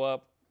touchdowns go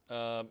up.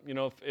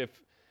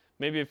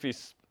 If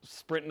he's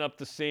sprinting up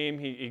the seam,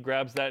 he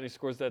grabs that and he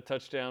scores that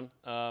touchdown.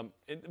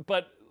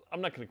 But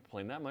I'm not going to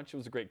complain that much. It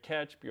was a great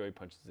catch. BYU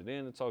punches it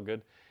in. It's all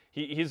good.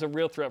 He's a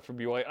real threat for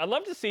BYU. I'd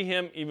love to see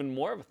him even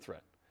more of a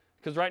threat,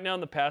 because right now in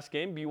the pass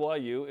game,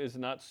 BYU is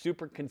not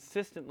super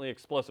consistently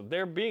explosive.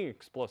 They're being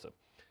explosive.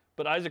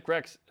 But Isaac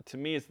Rex, to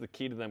me, is the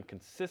key to them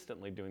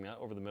consistently doing that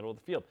over the middle of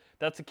the field.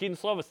 That's the Keaton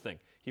Slovis thing.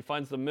 He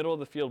finds the middle of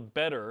the field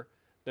better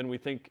than we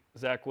think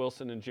Zach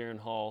Wilson and Jaron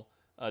Hall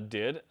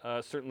did.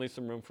 Certainly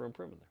some room for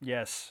improvement there.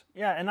 Yes.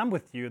 Yeah, and I'm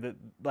with you that,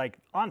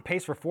 on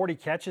pace for 40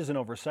 catches and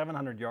over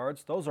 700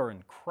 yards. Those are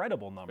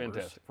incredible numbers.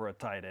 Fantastic. For a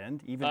tight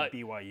end, even at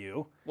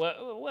BYU.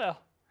 Well,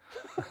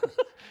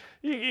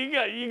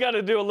 you got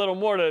to do a little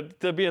more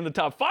to be in the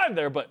top 5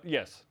 there, but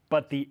yes.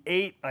 But the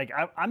 8,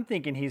 I'm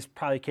thinking he's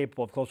probably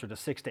capable of closer to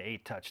 6 to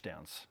 8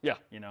 touchdowns. Yeah.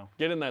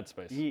 Get in that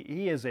space.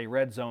 He is a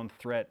red zone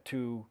threat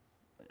to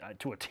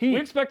a team. We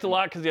expect a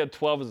lot because he had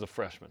 12 as a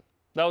freshman.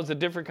 That was a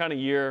different kind of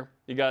year.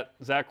 You got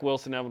Zach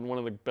Wilson having one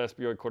of the best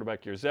BYU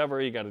quarterback years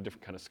ever. You got a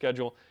different kind of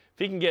schedule. If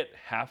he can get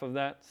half of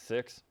that,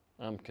 6,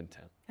 I'm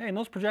content. Hey, and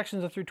those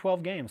projections are through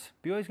 12 games.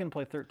 BYU's going to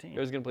play 13.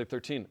 BYU's going to play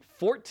 13.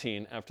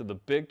 14 after the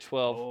Big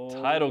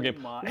 12 title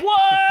game. My.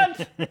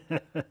 What?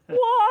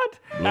 What?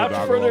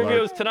 After further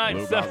reviews tonight,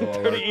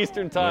 7:30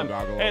 Eastern time.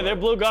 Hey, they're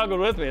blue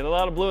goggled with me. And a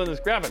lot of blue in this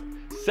graphic.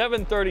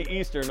 7:30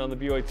 Eastern on the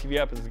BYU TV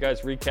app as the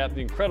guys recap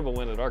the incredible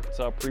win at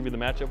Arkansas, preview the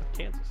matchup with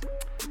Kansas.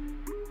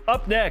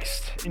 Up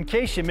next, in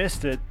case you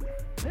missed it,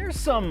 there's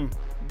some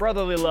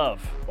brotherly love,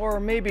 or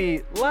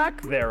maybe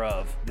lack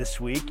thereof,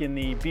 this week in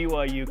the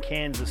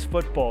BYU-Kansas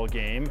football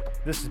game.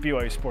 This is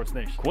BYU Sports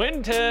Nation.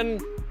 Quinton!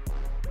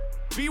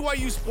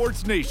 BYU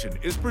Sports Nation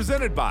is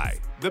presented by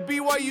The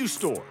BYU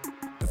Store,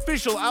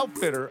 official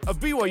outfitter of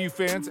BYU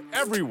fans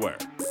everywhere.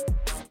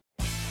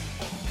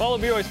 Follow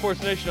BYU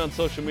Sports Nation on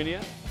social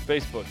media,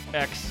 Facebook,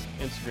 X,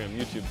 Instagram,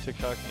 YouTube,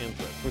 TikTok, and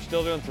Threads. We're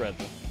still doing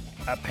Threads.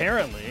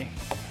 Apparently.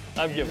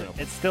 I've given up.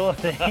 It's still a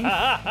thing. It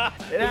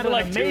had an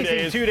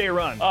amazing 2-day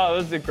run. Oh,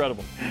 this is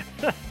incredible.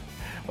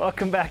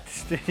 Welcome back to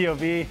Studio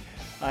B.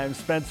 I'm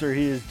Spencer.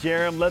 He is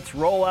Jarom. Let's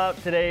roll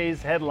out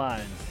today's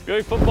headlines.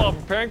 BYU football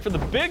preparing for the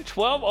Big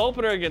 12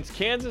 opener against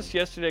Kansas.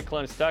 Yesterday,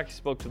 Kalani Sitake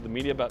spoke to the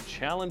media about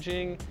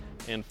challenging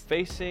and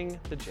facing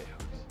the Jayhawks.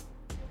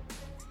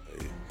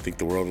 think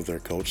the world of their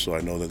coach, so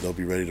I know that they'll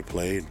be ready to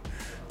play. And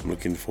I'm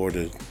looking forward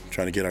to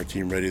trying to get our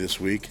team ready this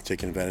week,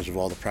 taking advantage of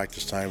all the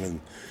practice time and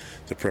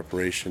the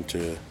preparation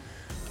to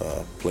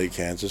play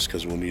Kansas,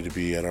 because we'll need to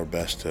be at our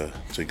best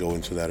to go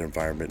into that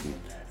environment and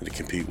to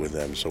compete with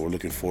them. So we're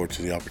looking forward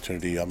to the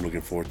opportunity. I'm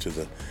looking forward to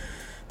the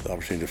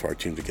opportunity for our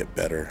team to get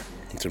better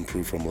and to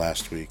improve from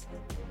last week.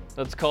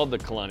 That's called the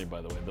Kalani,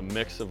 by the way, the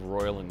mix of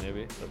Royal and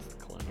Navy. That's the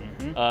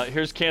Kalani.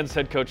 Here's Kansas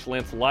head coach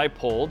Lance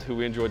Leipold, who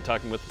we enjoyed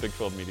talking with the Big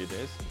 12 Media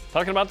Days,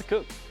 talking about the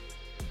Cougs.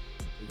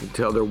 You can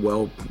tell they're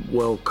well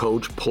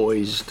coached,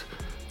 poised,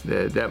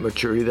 that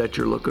maturity that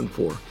you're looking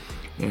for.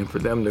 And for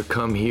them to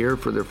come here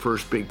for their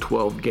first Big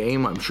 12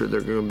 game, I'm sure they're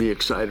going to be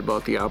excited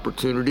about the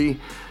opportunity.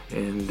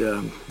 And,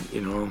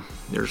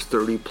 there's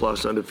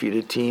 30-plus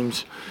undefeated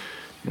teams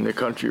in the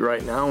country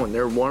right now, and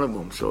they're one of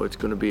them. So it's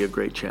going to be a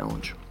great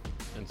challenge.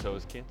 And so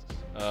is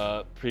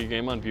Kansas.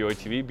 Pre-game on BYU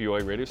TV,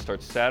 BYU Radio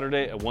starts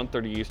Saturday at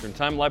 1:30 Eastern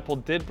Time.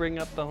 Leipold did bring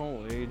up the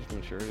whole age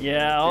maturity.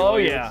 Yeah,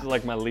 BYU, yeah. This is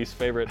like my least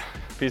favorite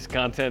piece of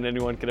content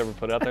anyone could ever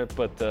put out there,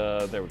 but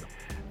there we go.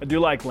 I do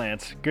like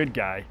Lance. Good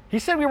guy. He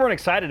said we weren't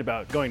excited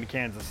about going to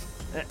Kansas.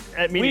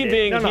 He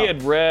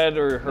had read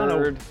or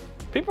heard. No.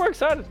 People are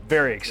excited.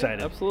 Very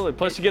excited. Yeah, absolutely.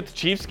 Plus, you get the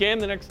Chiefs game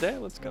the next day.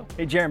 Let's go.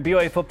 Hey, Jarom,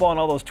 BYU football and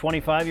all those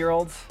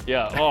 25-year-olds?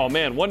 Yeah. Oh,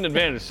 man. What an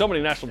advantage. So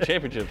many national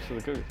championships for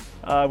the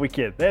Cougars. We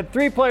kid. They had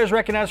 3 players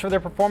recognized for their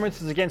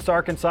performances against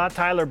Arkansas.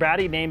 Tyler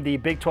Batty named the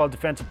Big 12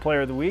 Defensive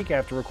Player of the Week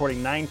after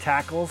recording 9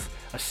 tackles,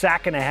 a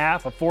sack and a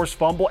half, a forced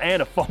fumble,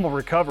 and a fumble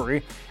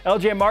recovery.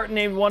 LJ Martin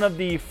named one of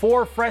the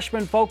 4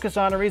 freshman focus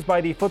honorees by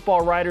the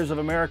Football Writers of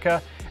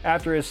America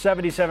after his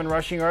 77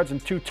 rushing yards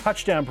and 2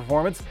 touchdown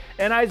performance.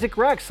 And Isaac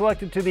Rex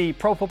selected to the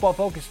Pro Football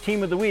Focus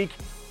Team of the Week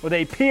with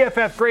a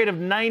PFF grade of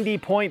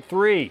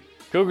 90.3.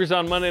 Cougars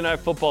on Monday Night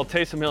Football.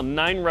 Taysom Hill,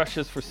 9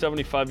 rushes for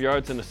 75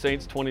 yards and a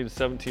Saints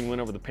 20-17 win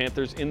over the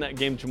Panthers. In that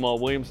game, Jamal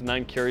Williams,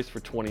 9 carries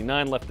for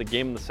 29, left the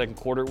game in the second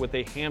quarter with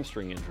a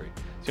hamstring injury.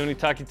 Sione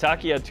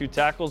Takitaki had 2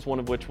 tackles, one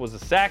of which was a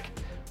sack.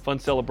 Fun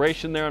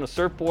celebration there on a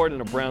surfboard,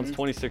 and a Browns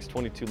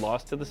 26-22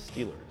 loss to the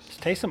Steelers. Is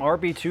Taysom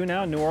RB2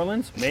 now in New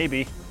Orleans?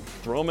 Maybe.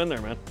 Throw him in there,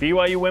 man.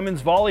 BYU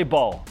women's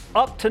volleyball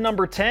up to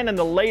number 10 in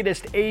the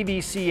latest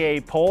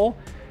AVCA poll.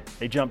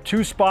 They jumped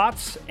 2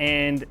 spots,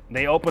 and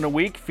they open a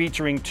week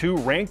featuring 2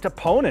 ranked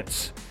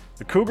opponents.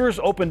 The Cougars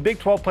open Big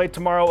 12 play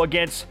tomorrow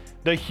against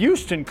the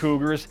Houston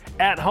Cougars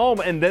at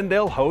home, and then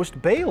they'll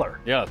host Baylor.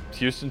 Yeah,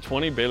 Houston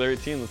 20, Baylor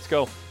 18. Let's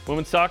go.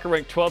 Women's soccer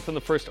ranked 12th in the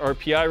first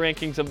RPI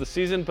rankings of the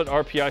season, but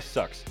RPI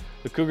sucks.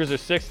 The Cougars are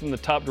 6th in the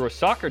Top Drawer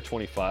Soccer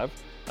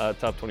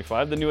Top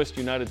 25. The newest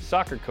United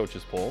Soccer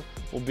Coaches poll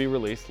will be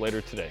released later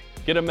today.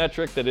 Get a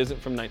metric that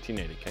isn't from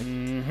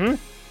 1980, okay?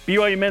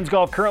 BYU men's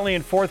golf currently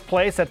in 4th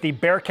place at the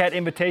Bearcat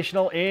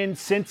Invitational in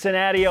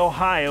Cincinnati,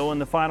 Ohio in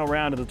the final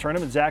round of the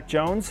tournament. Zach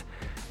Jones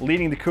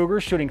leading the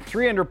Cougars, shooting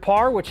 3 under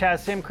par, which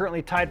has him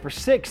currently tied for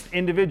 6th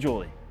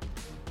individually.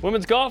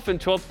 Women's golf in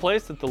 12th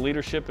place at the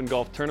Leadership in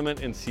Golf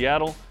Tournament in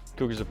Seattle.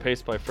 Cougars are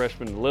paced by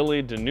freshman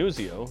Lily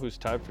Denuzio, who's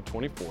tied for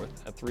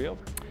 24th at 3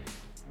 over.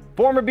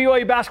 Former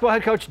BYU basketball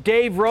head coach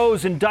Dave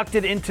Rose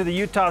inducted into the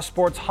Utah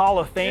Sports Hall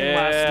of Fame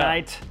last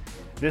night.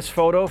 This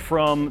photo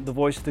from the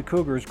voice of the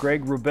Cougars,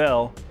 Greg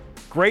Wrubell.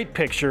 Great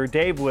picture.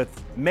 Dave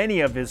with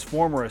many of his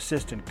former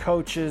assistant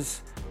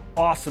coaches.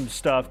 Awesome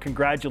stuff.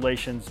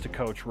 Congratulations to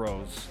Coach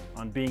Rose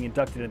on being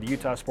inducted into the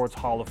Utah Sports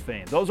Hall of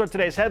Fame. Those are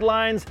today's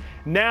headlines.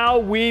 Now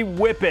we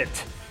whip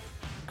it.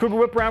 Cougar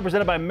Whip Around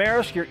presented by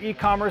Maersk, your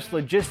e-commerce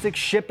logistics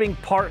shipping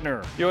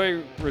partner.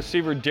 BYU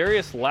receiver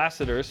Darius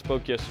Lassiter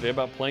spoke yesterday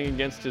about playing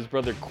against his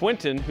brother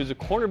Quentin, who's a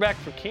cornerback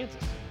for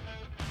Kansas.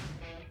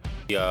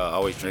 We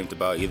always dreamed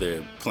about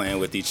either playing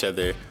with each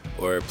other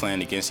or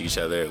playing against each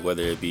other,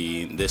 whether it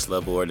be this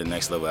level or the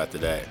next level after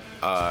that.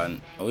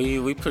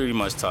 We pretty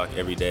much talk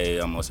every day,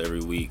 almost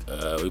every week.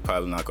 We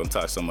probably not going to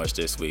talk so much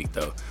this week,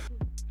 though.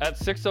 At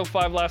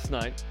 6:05 last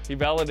night, he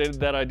validated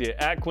that idea.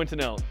 At Quentin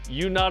L,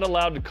 you not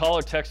allowed to call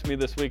or text me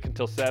this week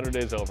until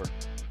Saturday's over,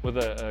 with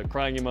a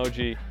crying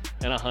emoji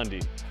and a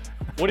hundy.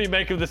 What do you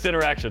make of this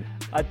interaction?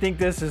 I think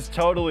this is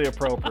totally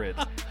appropriate.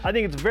 I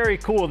think it's very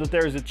cool that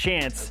there's a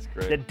chance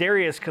that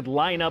Darius could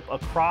line up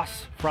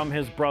across from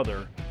his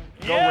brother,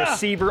 go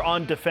receiver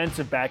on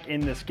defensive back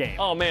in this game.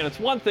 Oh man, it's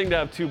one thing to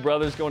have 2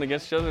 brothers going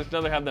against each other. It's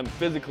another to have them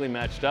physically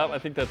matched up. I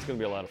think that's going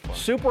to be a lot of fun.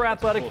 Super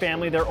athletic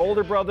family. Their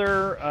older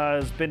brother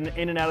has been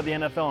in and out of the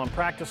NFL on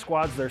practice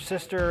squads. Their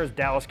sister is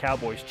Dallas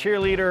Cowboys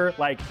cheerleader.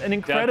 Like an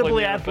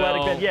incredibly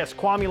athletic. Yes,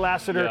 Kwame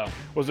Lassiter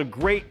was a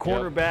great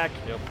cornerback.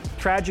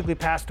 Tragically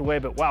passed away,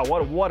 but wow,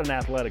 what an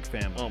athletic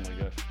family. Oh my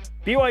gosh.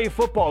 BYU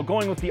football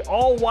going with the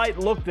all-white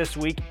look this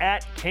week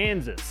at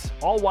Kansas.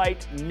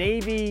 All-white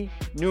Navy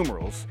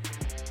numerals.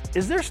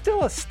 Is there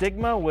still a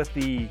stigma with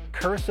the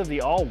curse of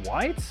the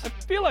all-whites? I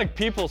feel like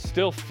people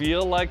still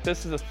feel like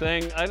this is a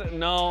thing. I don't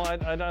know.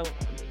 I don't.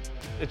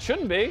 It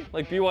shouldn't be.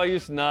 Like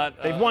BYU's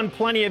not. They've won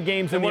plenty of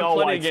games in the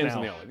all-whites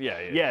now. Yeah.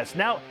 Yes.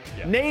 Now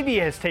Navy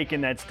has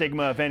taken that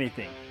stigma, if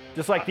anything.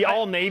 Just like the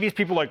all-navies,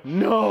 people are like,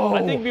 no.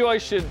 I think BYU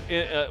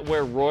should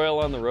wear royal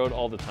on the road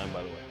all the time,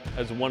 by the way,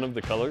 as one of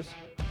the colors.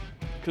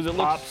 because it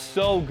looks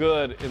so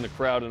good in the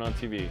crowd and on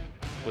TV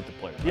with the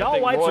players. The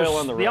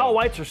all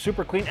whites are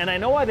super clean, and I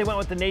know why they went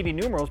with the navy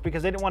numerals,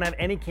 because they didn't want to have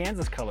any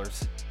Kansas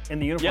colors in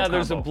the uniform. Yeah,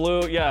 there's combo.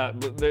 a blue. Yeah.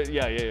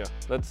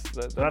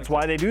 That's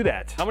why they do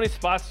that. How many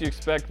spots do you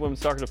expect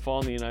women's soccer to fall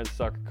in the United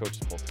Soccer Coaches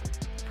Poll?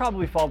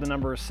 Probably fall to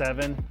number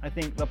 7. I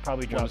think they'll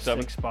probably drop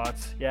 6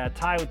 spots. Yeah,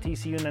 tie with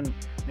TCU, and then,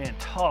 man,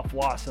 tough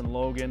loss in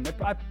Logan. I'd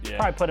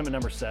probably put them at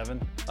number 7.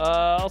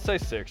 I'll say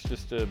 6,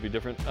 just to be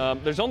different.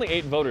 There's only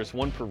 8 voters,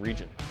 1 per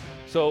region.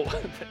 So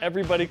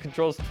everybody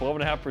controls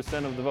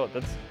 12.5% of the vote.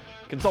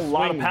 That's a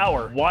lot of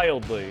power.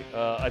 Wildly.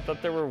 I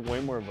thought there were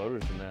way more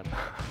voters than that.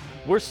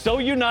 We're so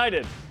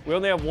united. We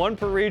only have 1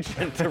 per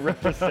region to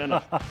represent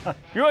us.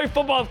 BYU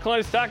football with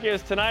Kalani Sitake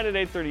is tonight at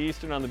 8:30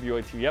 Eastern on the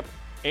BYU TV. Yep.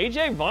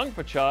 AJ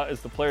Vongpacha is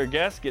the player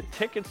guest. Get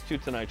tickets to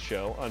tonight's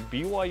show on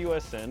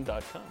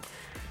BYUSN.com.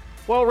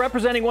 Well,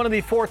 representing one of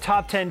the 4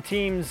 top 10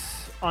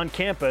 teams on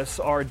campus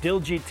are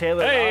Diljeet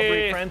Taylor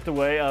Aubrey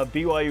Frentheway of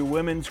BYU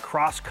women's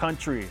cross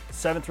country.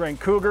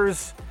 7th-ranked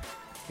Cougars.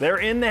 They're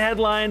in the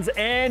headlines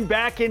and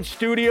back in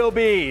Studio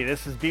B.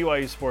 This is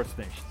BYU Sports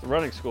Nation. It's the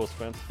running school,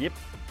 Spence. Yep.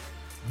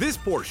 This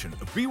portion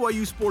of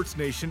BYU Sports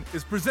Nation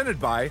is presented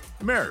by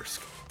Maersk,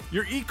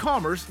 your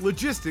e-commerce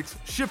logistics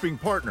shipping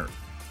partner.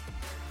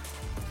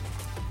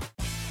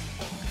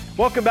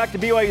 Welcome back to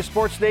BYU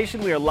Sports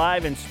Nation. We are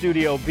live in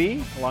Studio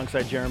B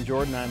alongside Jarom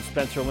Jordan. I'm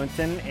Spencer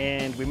Linton,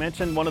 and we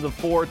mentioned one of the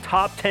 4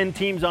 top 10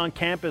 teams on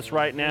campus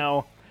right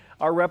now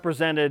are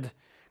represented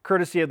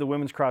courtesy of the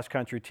women's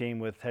cross-country team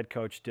with head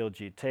coach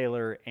Diljeet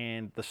Taylor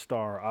and the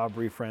star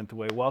Aubrey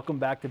Frentheway. Welcome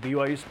back to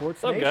BYU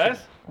Sports Nation. What's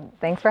up, guys?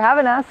 Thanks for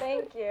having us.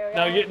 Thank you.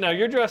 Now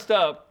you're dressed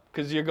up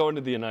because you're going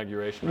to the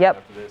inauguration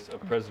after this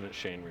of President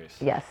Shane Reese.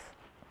 Yes.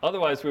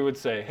 Otherwise, we would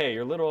say, hey,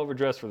 you're a little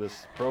overdressed for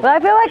this program. But I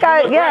feel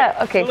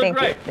like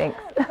great. Thank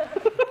you.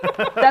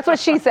 Thanks. That's what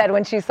she said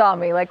when she saw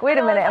me. Like, wait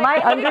a minute, am I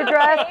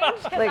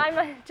underdressed? Because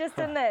I'm just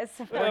in this.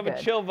 We have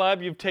a chill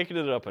vibe. You've taken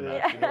it up a notch.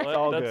 Yeah. You know what? It's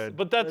all good.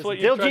 But that's what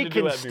you're trying to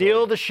do. Diljeet can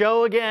steal the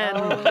show again.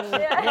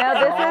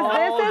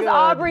 This is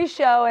Aubrey's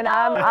show, and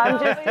I'm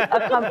just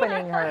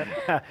accompanying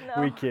her.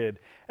 We kid.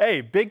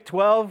 Hey, Big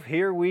 12,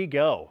 here we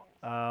go.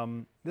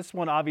 This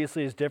one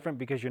obviously is different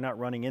because you're not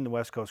running in the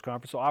West Coast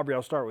Conference. So, Aubrey,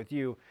 I'll start with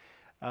you.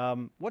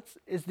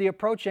 Is the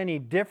approach any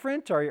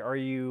different? Are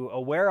you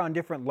aware on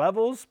different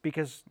levels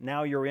because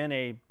now you're in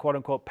a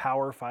quote-unquote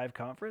Power 5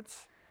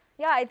 conference?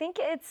 Yeah, I think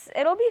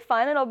it'll be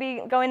fun. It'll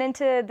be going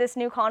into this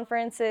new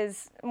conference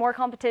is more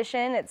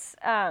competition. It's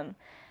a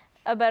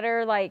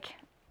better,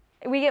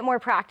 we get more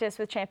practice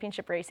with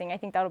championship racing. I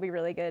think that'll be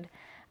really good.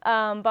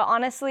 But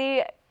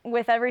honestly,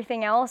 with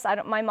everything else,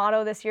 my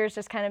motto this year has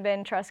just kind of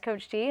been trust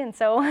Coach T, and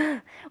so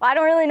I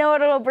don't really know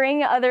what it'll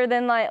bring other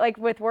than like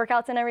with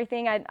workouts and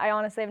everything. I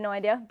honestly have no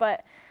idea,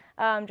 but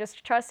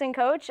just trust in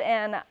Coach,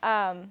 and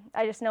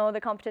I just know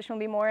the competition will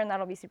be more, and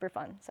that'll be super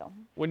fun. So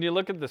when you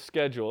look at the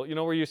schedule,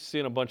 we're used to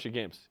seeing a bunch of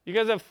games. You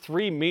guys have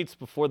 3 meets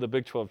before the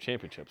Big 12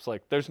 championships.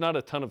 There's not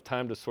a ton of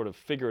time to sort of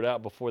figure it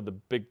out before the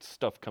big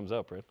stuff comes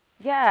up, right?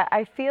 Yeah,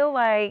 I feel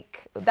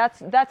like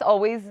that's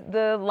always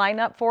the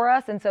lineup for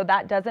us, and so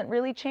that doesn't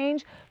really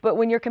change. But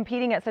when you're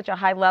competing at such a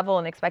high level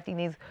and expecting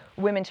these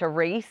women to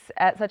race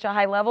at such a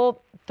high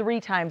level, 3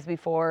 times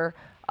before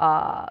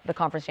the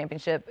conference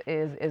championship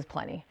is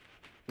plenty.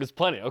 It's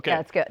plenty, okay.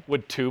 That's good.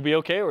 Would 2 be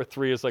okay, or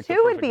 3 is like the 2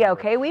 would perfect be number?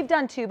 okay. We've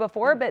done 2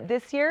 before, but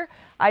this year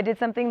I did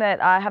something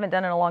that I haven't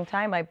done in a long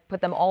time. I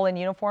put them all in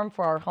uniform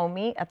for our home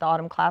meet at the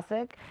Autumn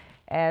Classic.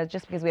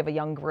 Just because we have a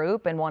young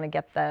group and want to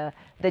get the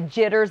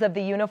jitters of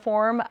the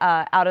uniform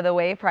out of the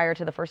way prior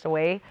to the first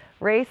away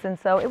race. And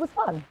so it was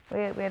fun. We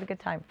had a good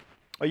time.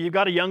 Well, you've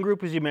got a young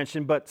group, as you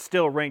mentioned, but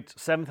still ranked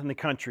 7th in the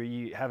country.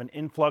 You have an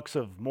influx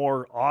of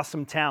more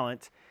awesome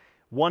talent.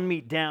 1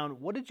 meet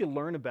down. What did you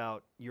learn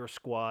about your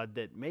squad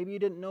that maybe you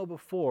didn't know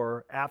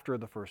before after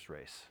the first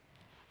race?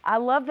 I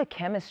love the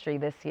chemistry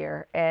this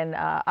year. And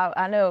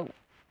I know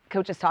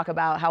coaches talk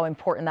about how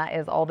important that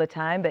is all the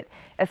time, but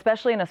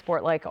especially in a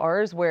sport like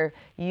ours where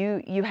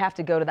you have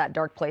to go to that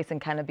dark place and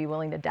kind of be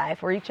willing to die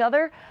for each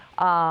other.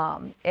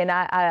 And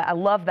I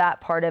love that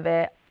part of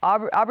it.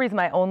 Aubrey's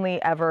my only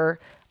ever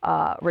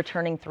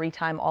returning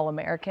 3-time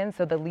All-American,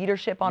 so the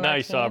leadership on our team.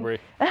 Nice, Aubrey.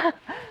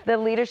 The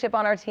leadership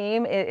on our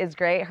team is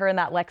great. Her and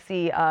that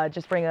Lexi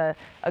just bring a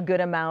good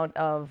amount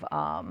of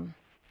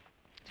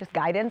just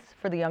guidance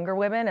for the younger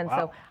women, and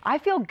so I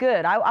feel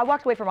good. I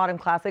walked away from Autumn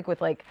Classic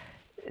with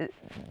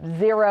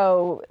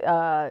zero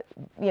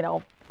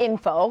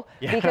info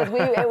because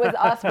it was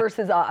us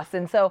versus us,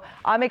 and so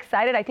I'm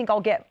excited. I think I'll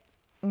get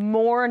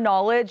more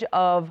knowledge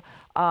of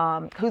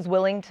who's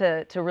willing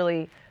to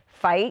really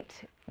fight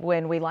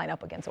when we line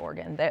up against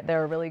Oregon.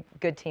 They're a really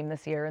good team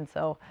this year, and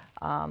so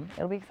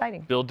it'll be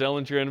exciting. Bill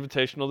Dellinger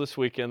Invitational this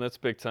weekend. That's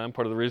big time.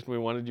 Part of the reason we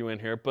wanted you in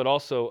here. But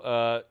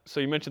also, so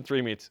you mentioned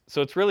 3 meets.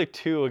 So it's really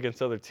 2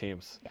 against other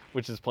teams,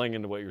 which is playing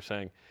into what you're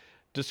saying.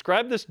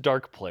 Describe this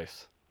dark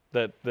place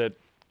that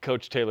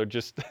Coach Taylor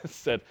just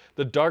said.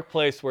 The dark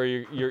place where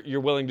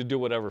you're willing to do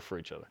whatever for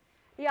each other.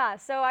 Yeah,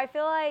 so I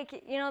feel like,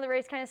 the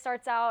race kind of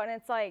starts out and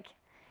it's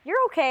you're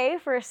okay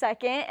for a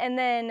second. And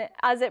then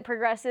as it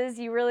progresses,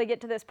 you really get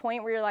to this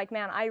point where you're like,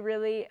 man, I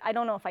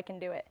don't know if I can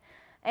do it.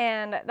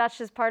 And that's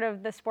just part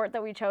of the sport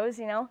that we chose,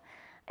 you know?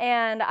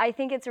 And I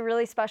think it's a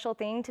really special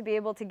thing to be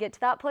able to get to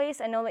that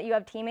place and know that you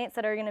have teammates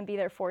that are going to be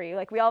there for you.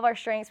 Like, we all have our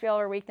strengths, we all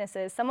have our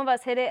weaknesses. Some of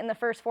us hit it in the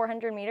first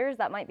 400 meters.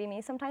 That might be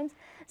me sometimes.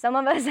 Some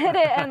of us hit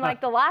it in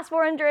like the last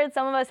 400.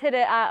 Some of us hit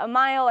it at a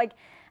mile. Like,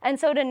 and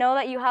so to know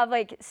that you have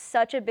like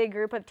such a big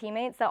group of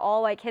teammates that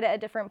all like hit it at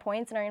different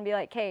points and are going to be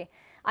like, hey,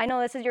 I know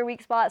this is your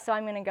weak spot, so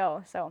I'm going to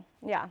go. So,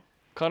 yeah.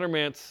 Connor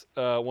Mantz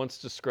once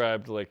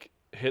described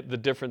the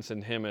difference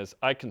in him as,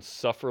 I can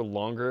suffer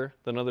longer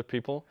than other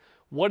people.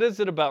 What is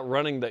it about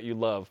running that you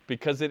love?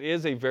 Because it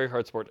is a very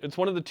hard sport. It's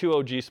one of the two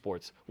OG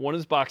sports. One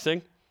is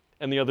boxing,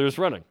 and the other is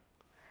running.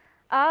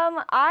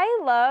 I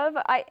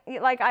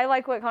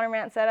like what Connor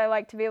Mantz said. I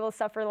like to be able to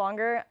suffer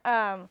longer.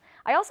 I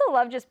also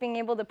love just being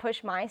able to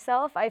push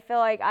myself. I feel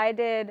like I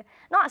did,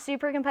 not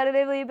super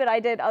competitively, but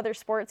I did other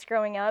sports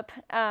growing up.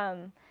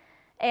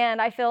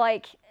 And I feel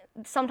like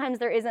sometimes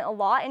there isn't a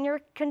lot in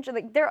your control.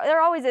 Like,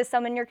 there always is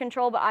some in your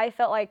control, but I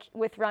felt like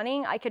with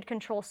running, I could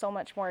control so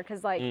much more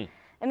because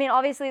I mean,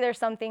 obviously there's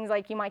some things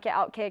like you might get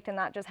outkicked and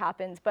that just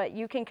happens, but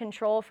you can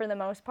control for the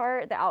most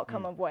part the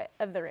outcome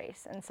of the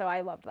race, and so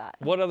I loved that.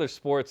 What other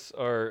sports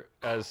are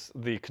as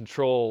the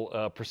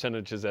control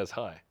percentage is as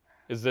high?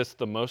 Is this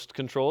the most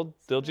controlled,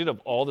 Diljeet, of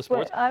all the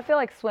sports? I feel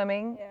like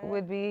swimming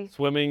would be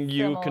Swimming,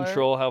 you similar.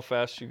 control how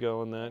fast you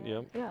go in that,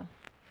 yep. Yeah.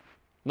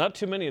 Not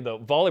too many, though.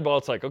 Volleyball,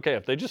 it's like, okay,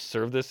 if they just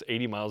serve this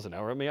 80 miles an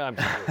hour at me, I'm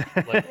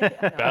screwed.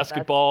 Like,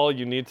 basketball,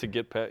 you need to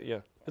get past,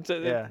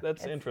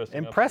 that's interesting.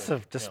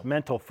 Impressive, just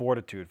mental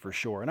fortitude for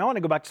sure. And I want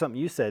to go back to something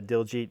you said,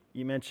 Diljeet.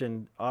 You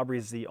mentioned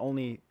Aubrey's the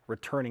only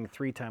returning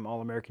 3-time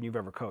All-American you've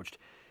ever coached.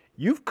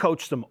 You've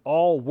coached some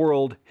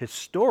all-world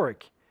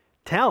historic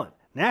talent,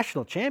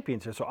 national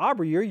champions here. So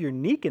Aubrey, you're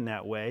unique in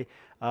that way.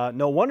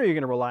 No wonder you're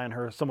going to rely on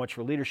her so much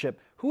for leadership.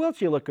 Who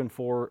else are you looking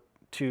for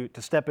to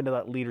step into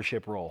that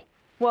leadership role?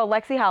 Well,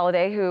 Lexi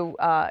Halliday, who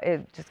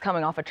is just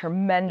coming off a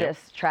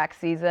tremendous track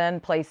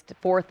season, placed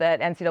 4th at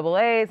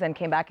NCAAs and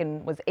came back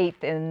and was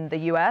 8th in the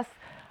U.S.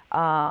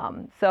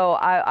 So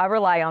I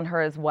rely on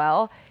her as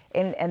well.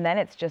 And then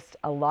it's just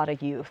a lot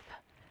of youth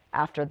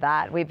after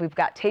that. We've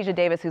got Tasia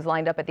Davis, who's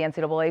lined up at the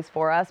NCAAs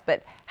for us,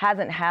 but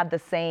hasn't had the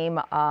same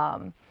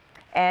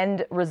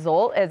end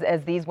result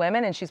as these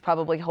women, and she's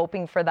probably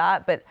hoping for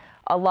that. But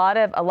a lot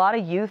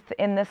of youth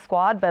in this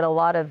squad, but a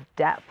lot of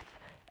depth.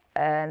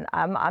 And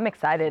I'm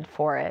excited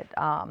for it.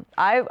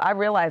 I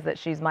realize that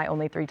she's my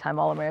only 3-time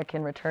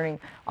All-American returning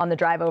on the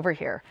drive over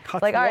here.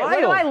 That's like, all right, wild.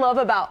 what do I love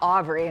about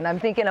Aubrey? And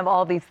I'm thinking of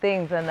all these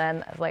things, and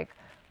then I was like,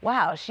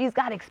 wow, she's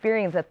got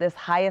experience at this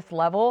highest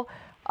level,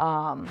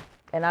 and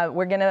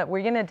we're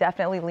gonna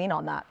definitely lean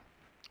on that.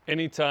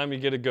 Anytime you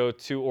get to go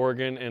to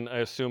Oregon, and I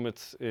assume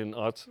it's in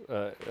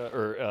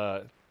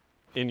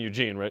in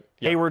Eugene, right?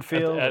 Yeah. Hayward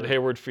Field. At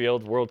Hayward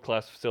Field,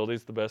 world-class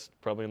facilities, the best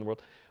probably in the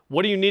world.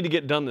 What do you need to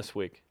get done this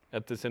week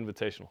at this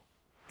Invitational?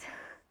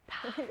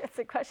 That's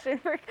a question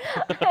for.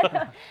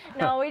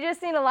 No, we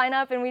just need to line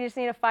up and we just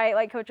need to fight.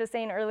 Like Coach was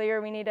saying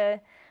earlier, we need to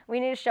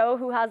show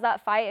who has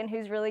that fight and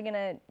who's really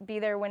gonna be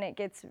there when it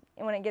gets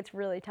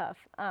really tough,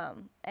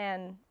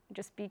 and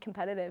just be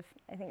competitive.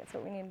 I think that's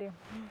what we need to do.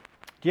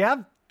 Do you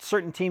have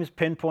certain teams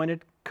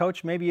pinpointed,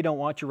 Coach? Maybe you don't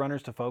want your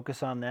runners to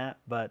focus on that,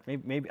 but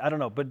maybe I don't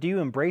know. But do you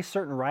embrace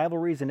certain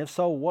rivalries, and if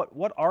so,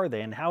 what are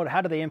they, and how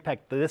do they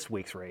impact this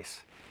week's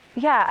race?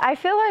 Yeah, I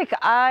feel like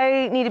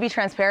I need to be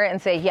transparent and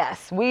say,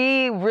 yes,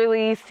 we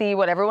really see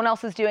what everyone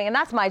else is doing, and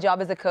that's my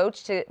job as a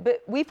coach,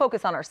 but we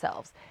focus on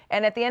ourselves.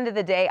 And at the end of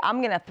the day, I'm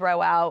going to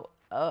throw out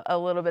a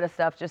little bit of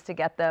stuff just to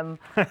get them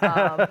hungry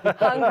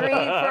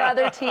for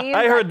other teams.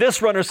 I heard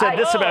this runner said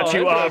this about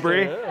you,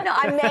 Aubrey. No,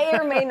 I may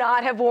or may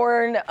not have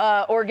worn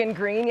Oregon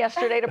green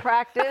yesterday to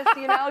practice.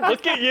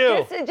 Look at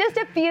you. Just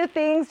a few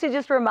things to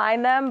just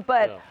remind them.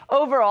 But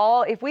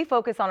overall, if we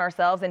focus on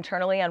ourselves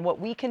internally on what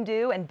we can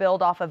do and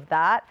build off of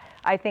that,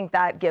 I think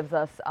that gives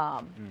us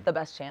the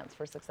best chance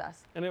for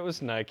success. And it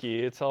was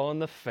Nike. It's all in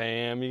the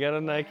fam. You got a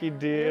Nike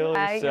deal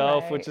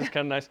yourself, which is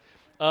kind of nice.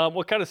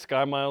 What kind of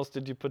Sky Miles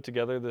did you put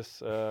together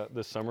this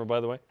summer, by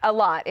the way? A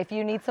lot. If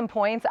you need some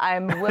points,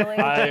 I'm willing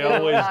to. I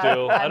always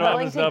do. I don't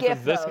have as enough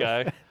as this those.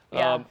 guy.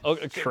 Yeah.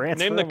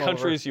 Name the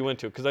countries you went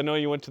to, because I know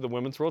you went to the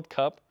Women's World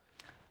Cup.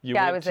 You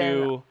I went was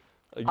to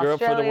in Europe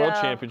for the World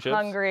Australia, Championships.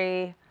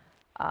 Hungary,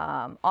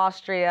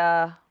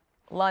 Austria,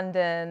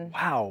 London.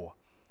 Wow.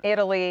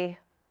 Italy.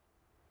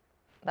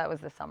 That was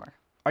this summer.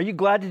 Are you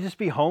glad to just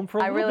be home for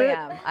a little bit?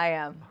 I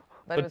am.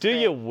 But do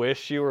you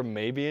wish you were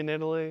maybe in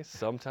Italy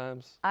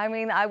sometimes? I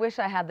mean, I wish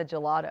I had the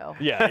gelato.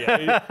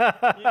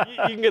 Yeah. You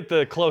can get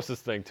the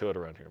closest thing to it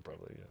around here,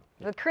 probably.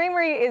 Yeah. The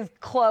creamery is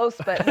close,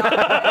 but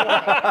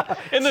not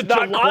in the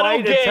not gelato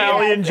quite game.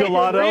 Italian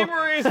gelato. The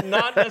creamery's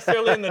not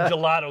necessarily in the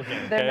gelato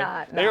game. They're okay?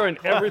 not. They're in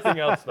everything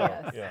else, though.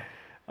 Yes.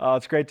 Yeah.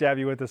 It's great to have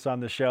you with us on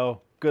the show.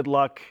 Good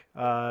luck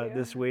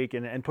this week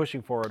and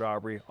pushing forward,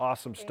 Aubrey.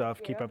 Awesome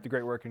stuff. Keep up the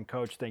great work, and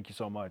Coach, thank you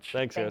so much.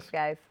 Thanks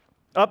guys.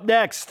 Up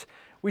next,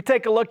 we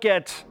take a look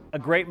at a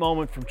great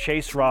moment from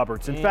Chase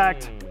Roberts. In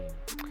fact,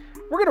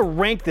 we're going to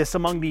rank this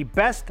among the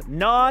best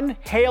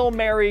non-Hail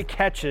Mary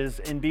catches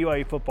in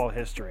BYU football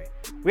history.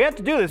 We have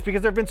to do this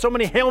because there have been so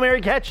many Hail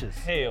Mary catches.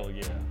 Hell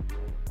yeah.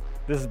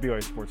 This is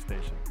BYU Sports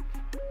Nation.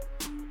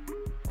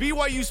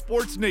 BYU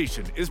Sports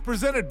Nation is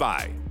presented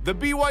by the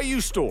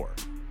BYU Store,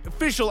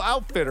 official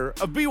outfitter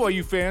of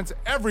BYU fans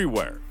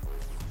everywhere.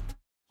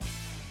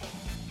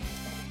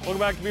 Welcome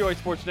back to BYU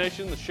Sports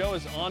Nation. The show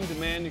is on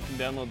demand. You can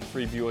download the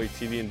free BYU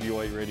TV and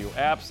BYU Radio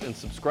apps and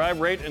subscribe,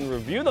 rate, and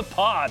review the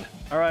pod.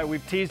 All right,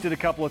 we've teased it a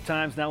couple of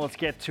times. Now let's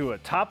get to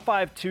it. Top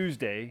 5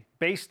 Tuesday,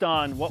 based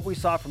on what we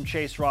saw from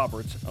Chase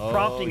Roberts,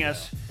 prompting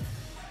us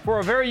for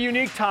a very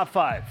unique top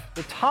 5.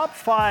 The top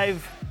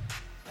 5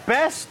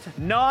 best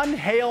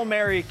non-Hail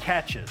Mary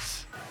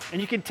catches. And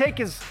you can take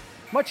as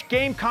much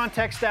game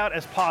context out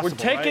as possible.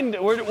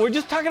 We're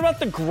just talking about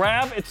the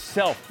grab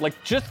itself,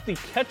 like just the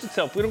catch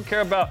itself. We don't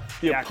care about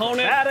the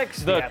opponent,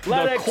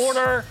 the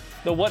quarter,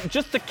 the what,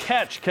 just the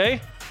catch, okay?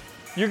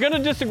 You're going to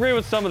disagree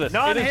with some of this.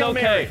 It is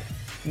okay. Mary.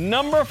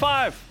 Number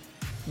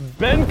 5,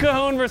 Ben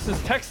Cahoon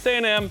versus Texas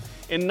A&M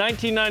in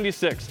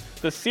 1996.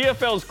 The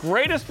CFL's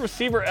greatest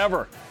receiver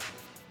ever.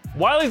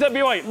 Wiley's at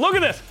BYU. Look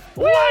at this.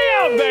 Way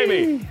out,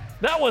 baby.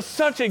 That was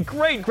such a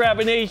great grab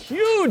in a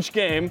huge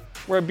game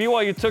where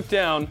BYU took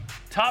down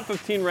top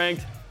 15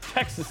 ranked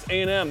Texas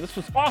A&M. This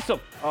was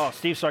awesome. Oh,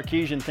 Steve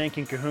Sarkisian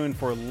thanking Cahoon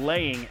for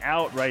laying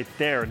out right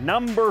there.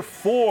 Number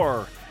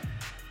 4.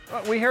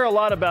 We hear a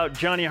lot about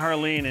Johnny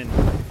Harline in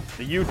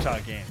the Utah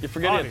game. You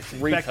forget he had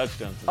 3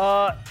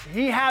 touchdowns.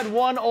 He had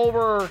one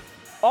over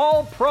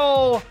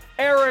All-Pro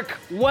Eric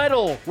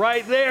Weddle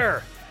right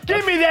there.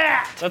 Give me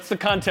that! That's the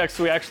context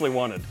we actually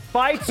wanted.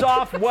 Fights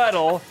off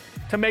Weddle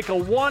to make a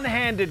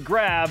one-handed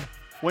grab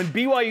when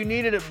BYU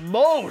needed it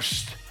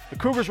most. The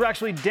Cougars were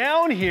actually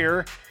down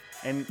here,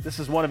 and this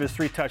is one of his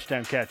 3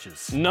 touchdown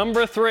catches.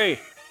 Number 3.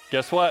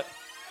 Guess what?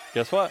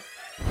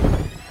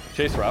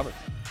 Chase Roberts.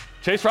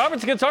 Chase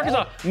Roberts against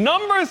Arkansas.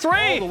 Number 3.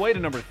 All the way to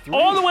number 3.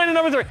 All the way to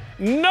number 3.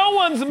 No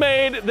one's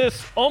made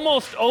this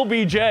almost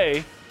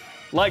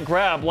OBJ-like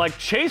grab like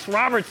Chase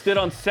Roberts did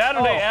on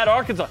Saturday at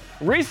Arkansas.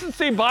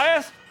 Recency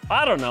bias?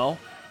 I don't know.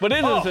 But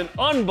it is an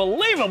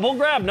unbelievable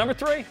grab. Number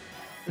 3.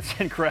 It's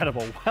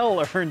incredible.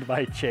 Well earned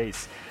by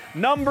Chase.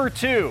 Number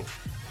 2,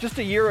 just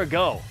a year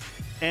ago,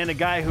 and a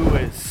guy who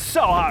is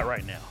so hot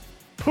right now,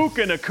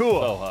 Puka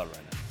Nacua. So hot right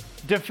now.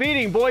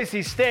 Defeating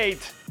Boise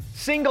State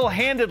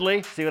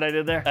single-handedly. See what I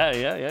did there?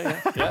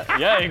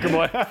 Yeah, Anchor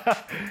Boy.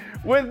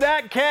 With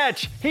that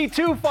catch, he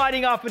too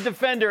fighting off a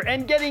defender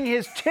and getting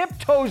his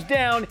tiptoes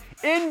down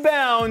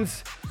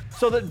inbounds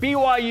so that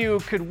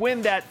BYU could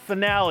win that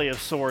finale of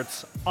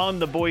sorts on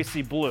the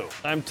Boise Blue.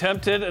 I'm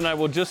tempted, and I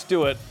will just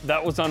do it.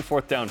 That was on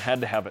 4th down.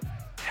 Had to have it.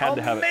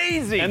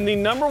 Amazing. And the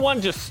number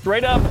 1 just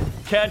straight up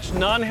catch,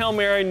 non-Hail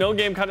Mary, no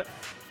game contact.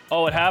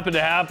 Oh, it happened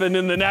to happen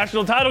in the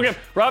national title game.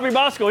 Robbie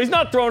Bosco, he's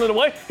not throwing it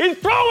away. He's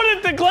throwing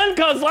it to Glenn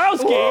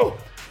Kozlowski,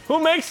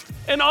 who makes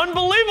an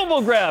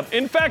unbelievable grab.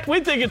 In fact, we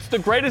think it's the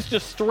greatest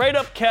just straight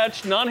up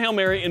catch, non-Hail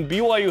Mary in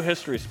BYU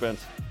history,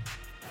 Spence.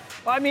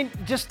 I mean,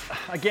 just,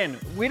 again,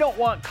 we don't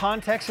want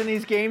context in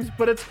these games,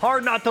 but it's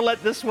hard not to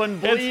let this one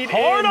bleed It's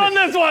hard on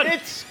this one.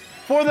 It's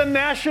for the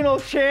national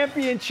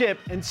championship,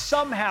 and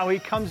somehow he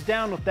comes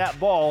down with that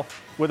ball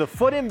with a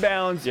foot in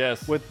bounds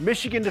with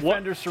Michigan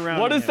defenders surrounding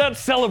him. What is that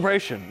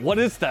celebration? What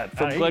is that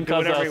from Glenn Kozlowski?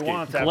 Whatever he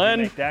wants after he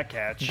make that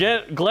catch.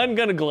 Glenn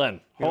gonna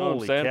Glenn. You know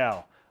Holy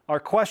cow.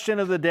 Our question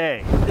of the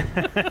day.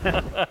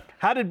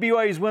 How did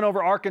BYU's win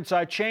over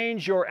Arkansas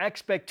change your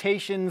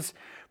expectations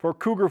for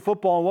Cougar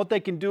football and what they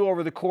can do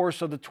over the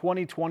course of the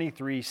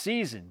 2023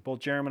 season? Both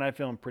Jarom and I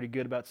feeling pretty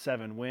good about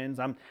 7 wins.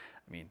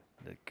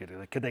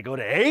 Could they go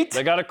to 8?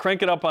 They got to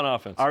crank it up on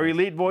offense. Our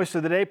elite voice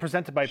of the day,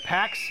 presented by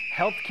PAX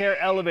Healthcare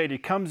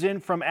Elevated, comes in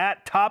from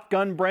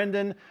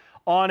 @TopGunBrendan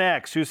on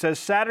X, who says,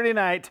 Saturday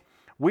night,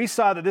 we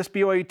saw that this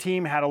BYU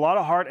team had a lot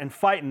of heart and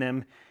fight in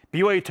them.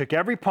 BYU took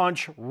every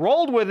punch,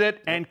 rolled with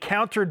it, and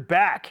countered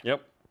back.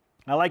 Yep.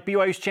 I like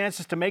BYU's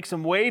chances to make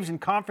some waves in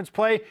conference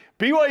play.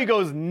 BYU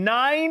goes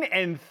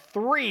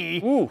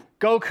 9-3. Ooh.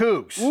 Go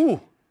Cougs. Ooh.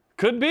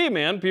 Could be,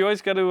 man.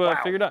 BYU's got to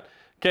figure it out.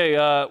 Okay,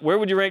 where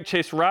would you rank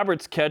Chase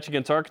Roberts' catch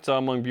against Arkansas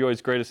among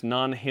BYU's greatest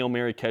non-Hail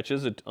Mary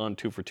catches on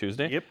 2 for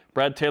Tuesday? Yep.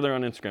 Brad Taylor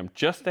on Instagram,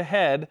 just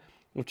ahead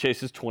of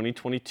Chase's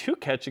 2022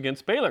 catch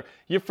against Baylor.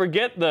 You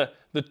forget the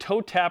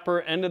toe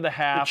tapper end of the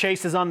half. The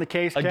Chase is on the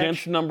case catch.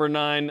 Against number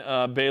 9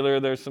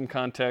 Baylor. There's some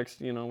context.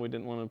 You know, we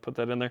didn't want to put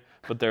that in there,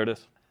 but there it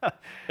is.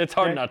 It's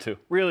hard not to.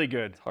 Really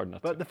good. It's hard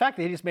not to. But the fact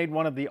that he just made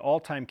one of the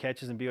all-time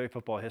catches in BYU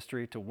football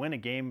history to win a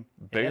game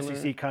in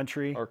SEC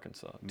country.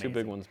 Arkansas. Amazing. 2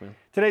 big ones, man.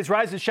 Today's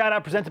Rise and Shout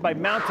Out presented by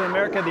Mountain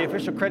America, the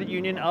official credit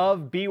union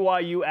of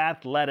BYU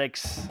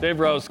Athletics. Dave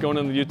Rose going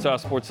into the Utah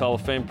Sports Hall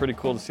of Fame. Pretty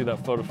cool to see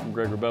that photo from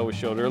Greg Wrubell we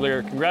showed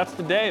earlier. Congrats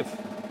to Dave.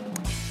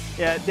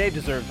 Yeah, Dave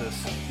deserves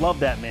this. Love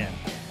that man.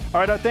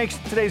 All right, our thanks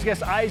to today's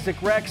guests, Isaac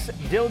Rex,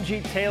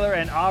 Diljeet Taylor,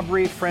 and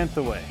Aubrey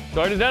Frentheway.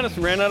 Sorry to Dennis,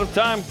 we ran out of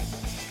time.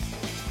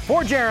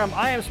 For Jarom,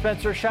 I am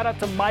Spencer. Shout out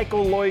to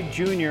Michael Lloyd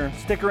Jr.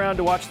 Stick around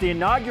to watch the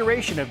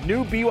inauguration of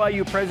new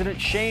BYU President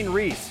Shane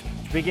Reese,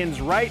 which begins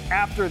right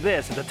after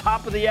this at the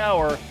top of the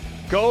hour.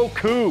 Go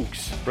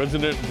Cougs!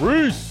 President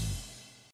Reese!